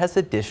Tesla has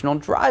additional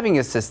driving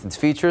assistance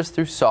features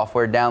through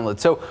software download.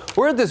 So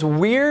we're at this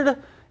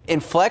weird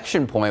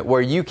inflection point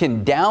where you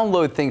can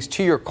download things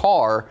to your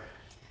car,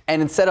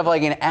 and instead of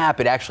like an app,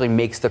 it actually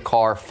makes the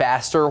car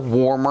faster,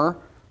 warmer,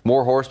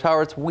 more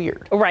horsepower. It's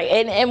weird. Right.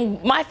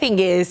 And my thing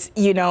is,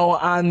 you know,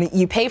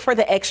 you pay for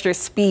the extra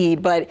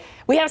speed, but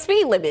we have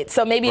speed limits.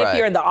 So maybe if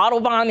you're in the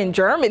Autobahn in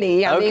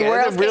Germany, I mean, where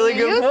else can you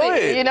use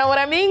it? You know what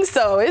I mean?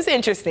 So it's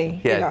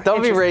interesting. Yeah, you know,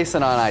 don't be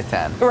racing on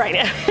I-10. Right.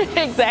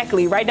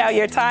 Exactly. Right now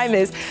your time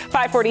is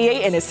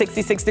 5:48 and it's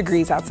 66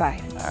 degrees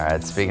outside. All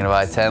right, speaking of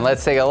I-10,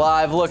 let's take a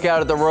live look out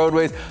at the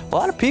roadways. A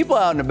lot of people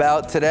out and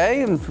about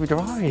today, and we've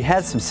already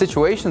had some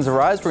situations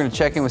arise. We're going to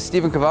check in with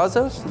Stephen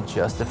Cavazos in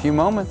just a few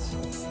moments.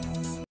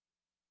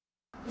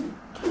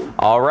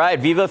 All right,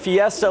 Viva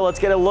Fiesta. Let's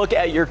get a look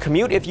at your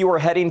commute. If you were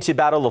heading to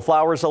Battle of the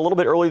Flowers a little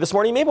bit early this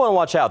morning, you may want to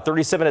watch out.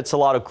 37 at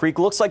Salado Creek.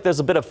 Looks like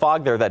there's a bit of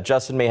fog there that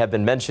Justin may have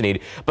been mentioning.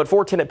 But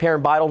 410 at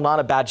Parent Bidle, not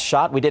a bad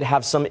shot. We did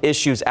have some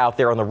issues out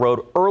there on the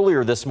road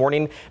earlier this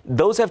morning.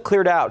 Those have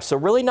cleared out. So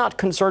really not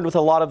concerned with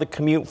a lot of the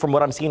commute from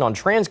what I'm seeing on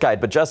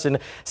TransGuide. But Justin,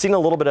 seeing a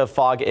little bit of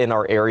fog in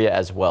our area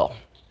as well.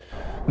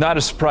 Not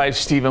a surprise,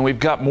 Stephen. We've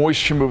got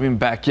moisture moving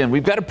back in.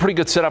 We've got a pretty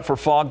good setup for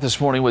fog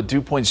this morning with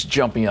dew points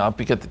jumping up.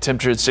 We got the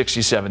temperature at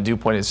 67, dew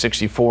point at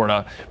 64, and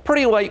a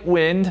pretty light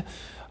wind.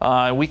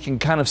 We can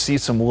kind of see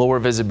some lower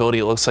visibility.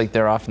 It looks like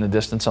they're off in the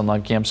distance on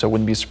live cam, so I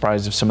wouldn't be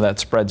surprised if some of that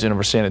spreads in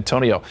over San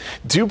Antonio.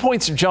 Dew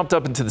points have jumped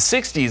up into the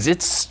 60s.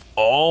 It's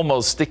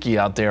almost sticky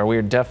out there. We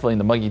are definitely in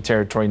the muggy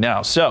territory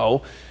now.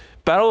 So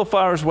Battle of the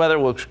Flowers weather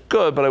looks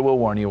good, but I will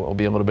warn you it will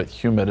be a little bit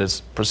humid,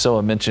 as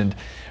Priscilla mentioned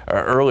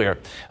earlier.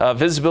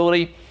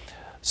 Visibility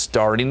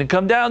starting to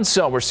come down,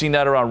 so we're seeing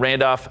that around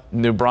Randolph,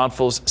 New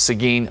Braunfels,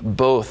 Seguin,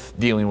 both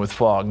dealing with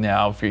fog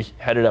now. If you're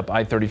headed up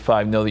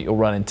I-35, know that you'll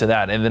run into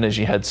that. And then as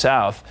you head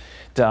south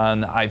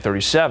down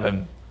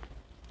I-37,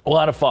 a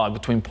lot of fog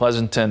between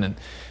Pleasanton and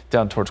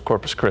down towards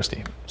Corpus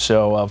Christi.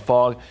 So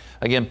fog,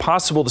 again,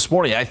 possible this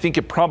morning. I think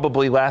it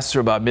probably lasts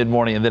through about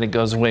mid-morning, and then it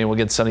goes away and we'll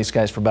get sunny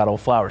skies for Battle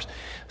of Flowers.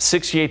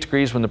 68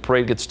 degrees when the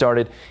parade gets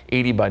started,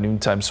 80 by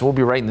noontime. So we'll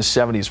be right in the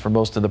 70s for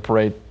most of the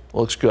parade.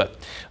 Looks good.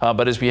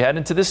 But as we head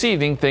into this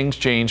evening, things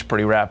change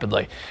pretty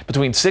rapidly.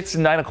 Between 6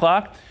 and 9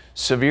 o'clock,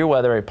 severe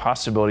weather, a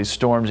possibility,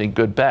 storms, a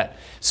good bet.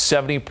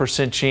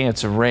 70%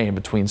 chance of rain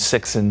between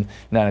 6 and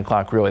 9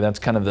 o'clock, really. That's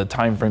kind of the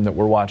time frame that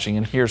we're watching,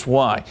 and here's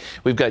why.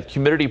 We've got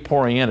humidity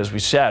pouring in, as we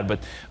said,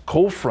 but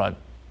cold front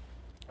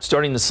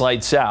starting to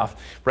slide south.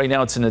 Right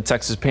now it's in the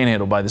Texas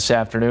Panhandle. By this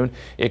afternoon,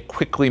 it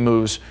quickly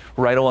moves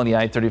right along the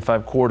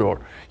I-35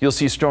 corridor. You'll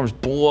see storms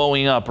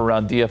blowing up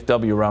around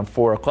DFW around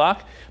 4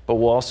 o'clock, but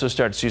we'll also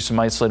start to see some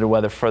isolated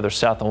weather further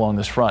south along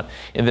this front.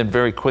 And then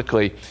very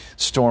quickly,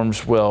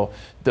 storms will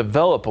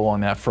develop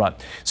along that front.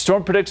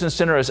 Storm Prediction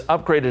Center has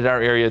upgraded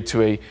our area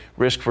to a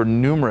risk for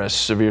numerous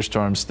severe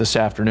storms this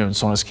afternoon.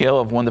 So on a scale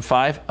of 1 to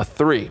 5, a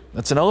 3.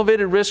 That's an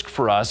elevated risk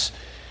for us.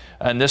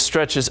 And this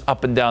stretches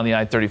up and down the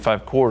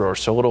I-35 corridor.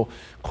 So a little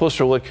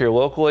closer look here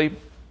locally.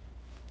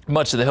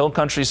 Much of the hill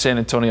country, San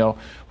Antonio,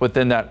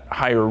 within that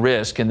higher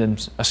risk, and then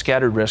a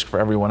scattered risk for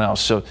everyone else.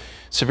 So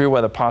severe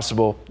weather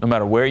possible no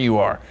matter where you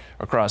are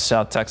across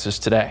South Texas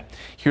today.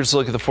 Here's a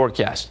look at the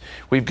forecast.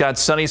 We've got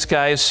sunny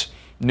skies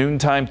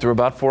noontime through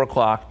about 4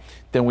 o'clock.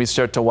 then we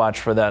start to watch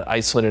for that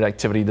isolated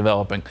activity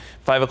developing.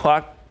 5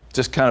 o'clock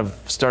just kind of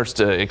starts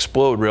to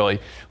explode really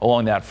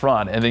along that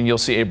front, and then you'll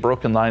see a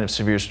broken line of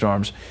severe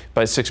storms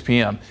by 6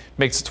 p.m.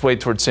 Makes its way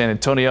towards San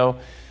Antonio.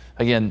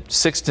 Again,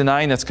 6 to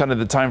 9, that's kind of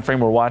the time frame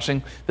we're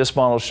watching. This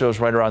model shows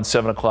right around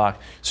 7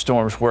 o'clock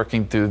storms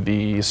working through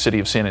the city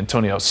of San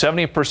Antonio.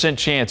 70%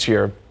 chance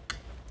here,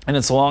 and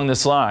it's along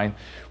this line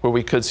where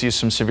we could see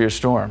some severe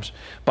storms.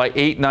 By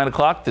 8, 9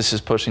 o'clock, this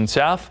is pushing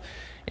south,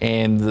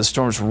 and the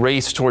storms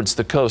race towards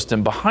the coast,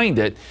 and behind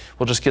it,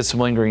 we'll just get some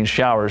lingering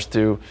showers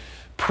through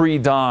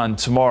pre-dawn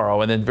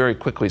tomorrow, and then very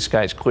quickly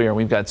skies clear, and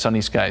we've got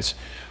sunny skies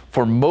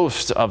for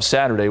most of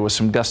Saturday with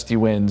some gusty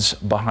winds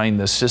behind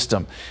the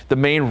system. The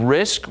main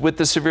risk with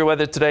the severe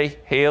weather today,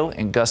 hail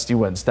and gusty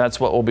winds. That's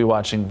what we'll be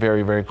watching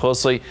very, very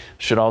closely.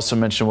 Should also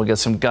mention we'll get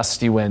some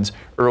gusty winds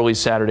early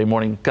Saturday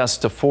morning, gusts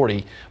to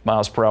 40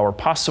 miles per hour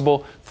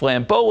possible.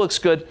 Flambeau looks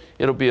good.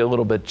 It'll be a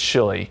little bit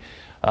chilly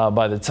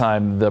by the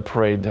time the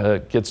parade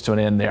gets to an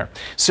end there.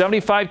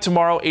 75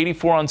 tomorrow,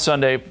 84 on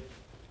Sunday.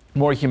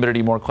 More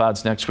humidity, more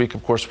clouds next week.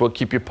 Of course, we'll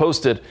keep you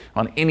posted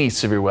on any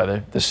severe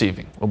weather this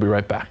evening. We'll be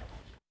right back.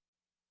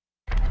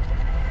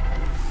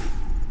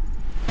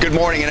 Good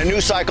morning. In a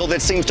news cycle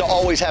that seems to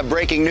always have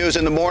breaking news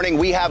in the morning,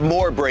 we have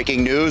more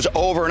breaking news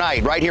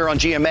overnight right here on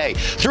GMA.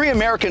 3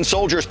 American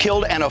soldiers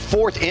killed and a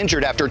 4th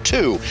injured after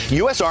 2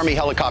 U.S. Army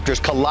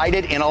helicopters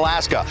collided in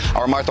Alaska.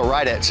 Our Martha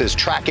Rydetz is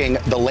tracking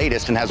the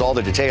latest and has all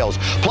the details.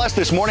 Plus,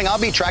 this morning, I'll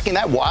be tracking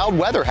that wild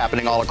weather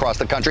happening all across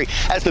the country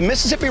as the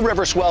Mississippi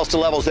River swells to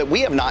levels that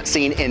we have not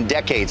seen in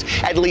decades.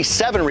 At least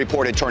 7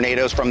 reported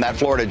tornadoes from that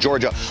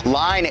Florida-Georgia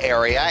line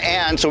area,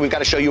 and so we've got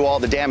to show you all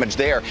the damage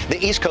there. The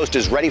East Coast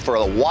is ready for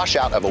a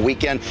washout of a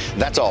weekend.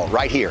 That's all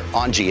right here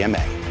on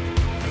GMA.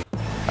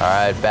 All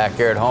right, back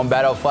here at home,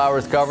 Battle of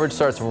Flowers coverage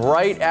starts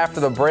right after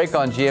the break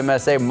on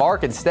GMSA.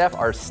 Mark and Steph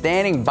are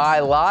standing by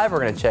live.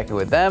 We're going to check in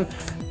with them.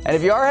 And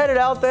if you are headed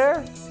out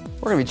there,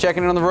 we're going to be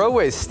checking in on the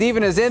roadways.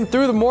 Steven is in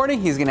through the morning.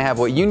 He's going to have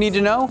what you need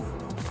to know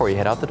before you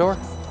head out the door.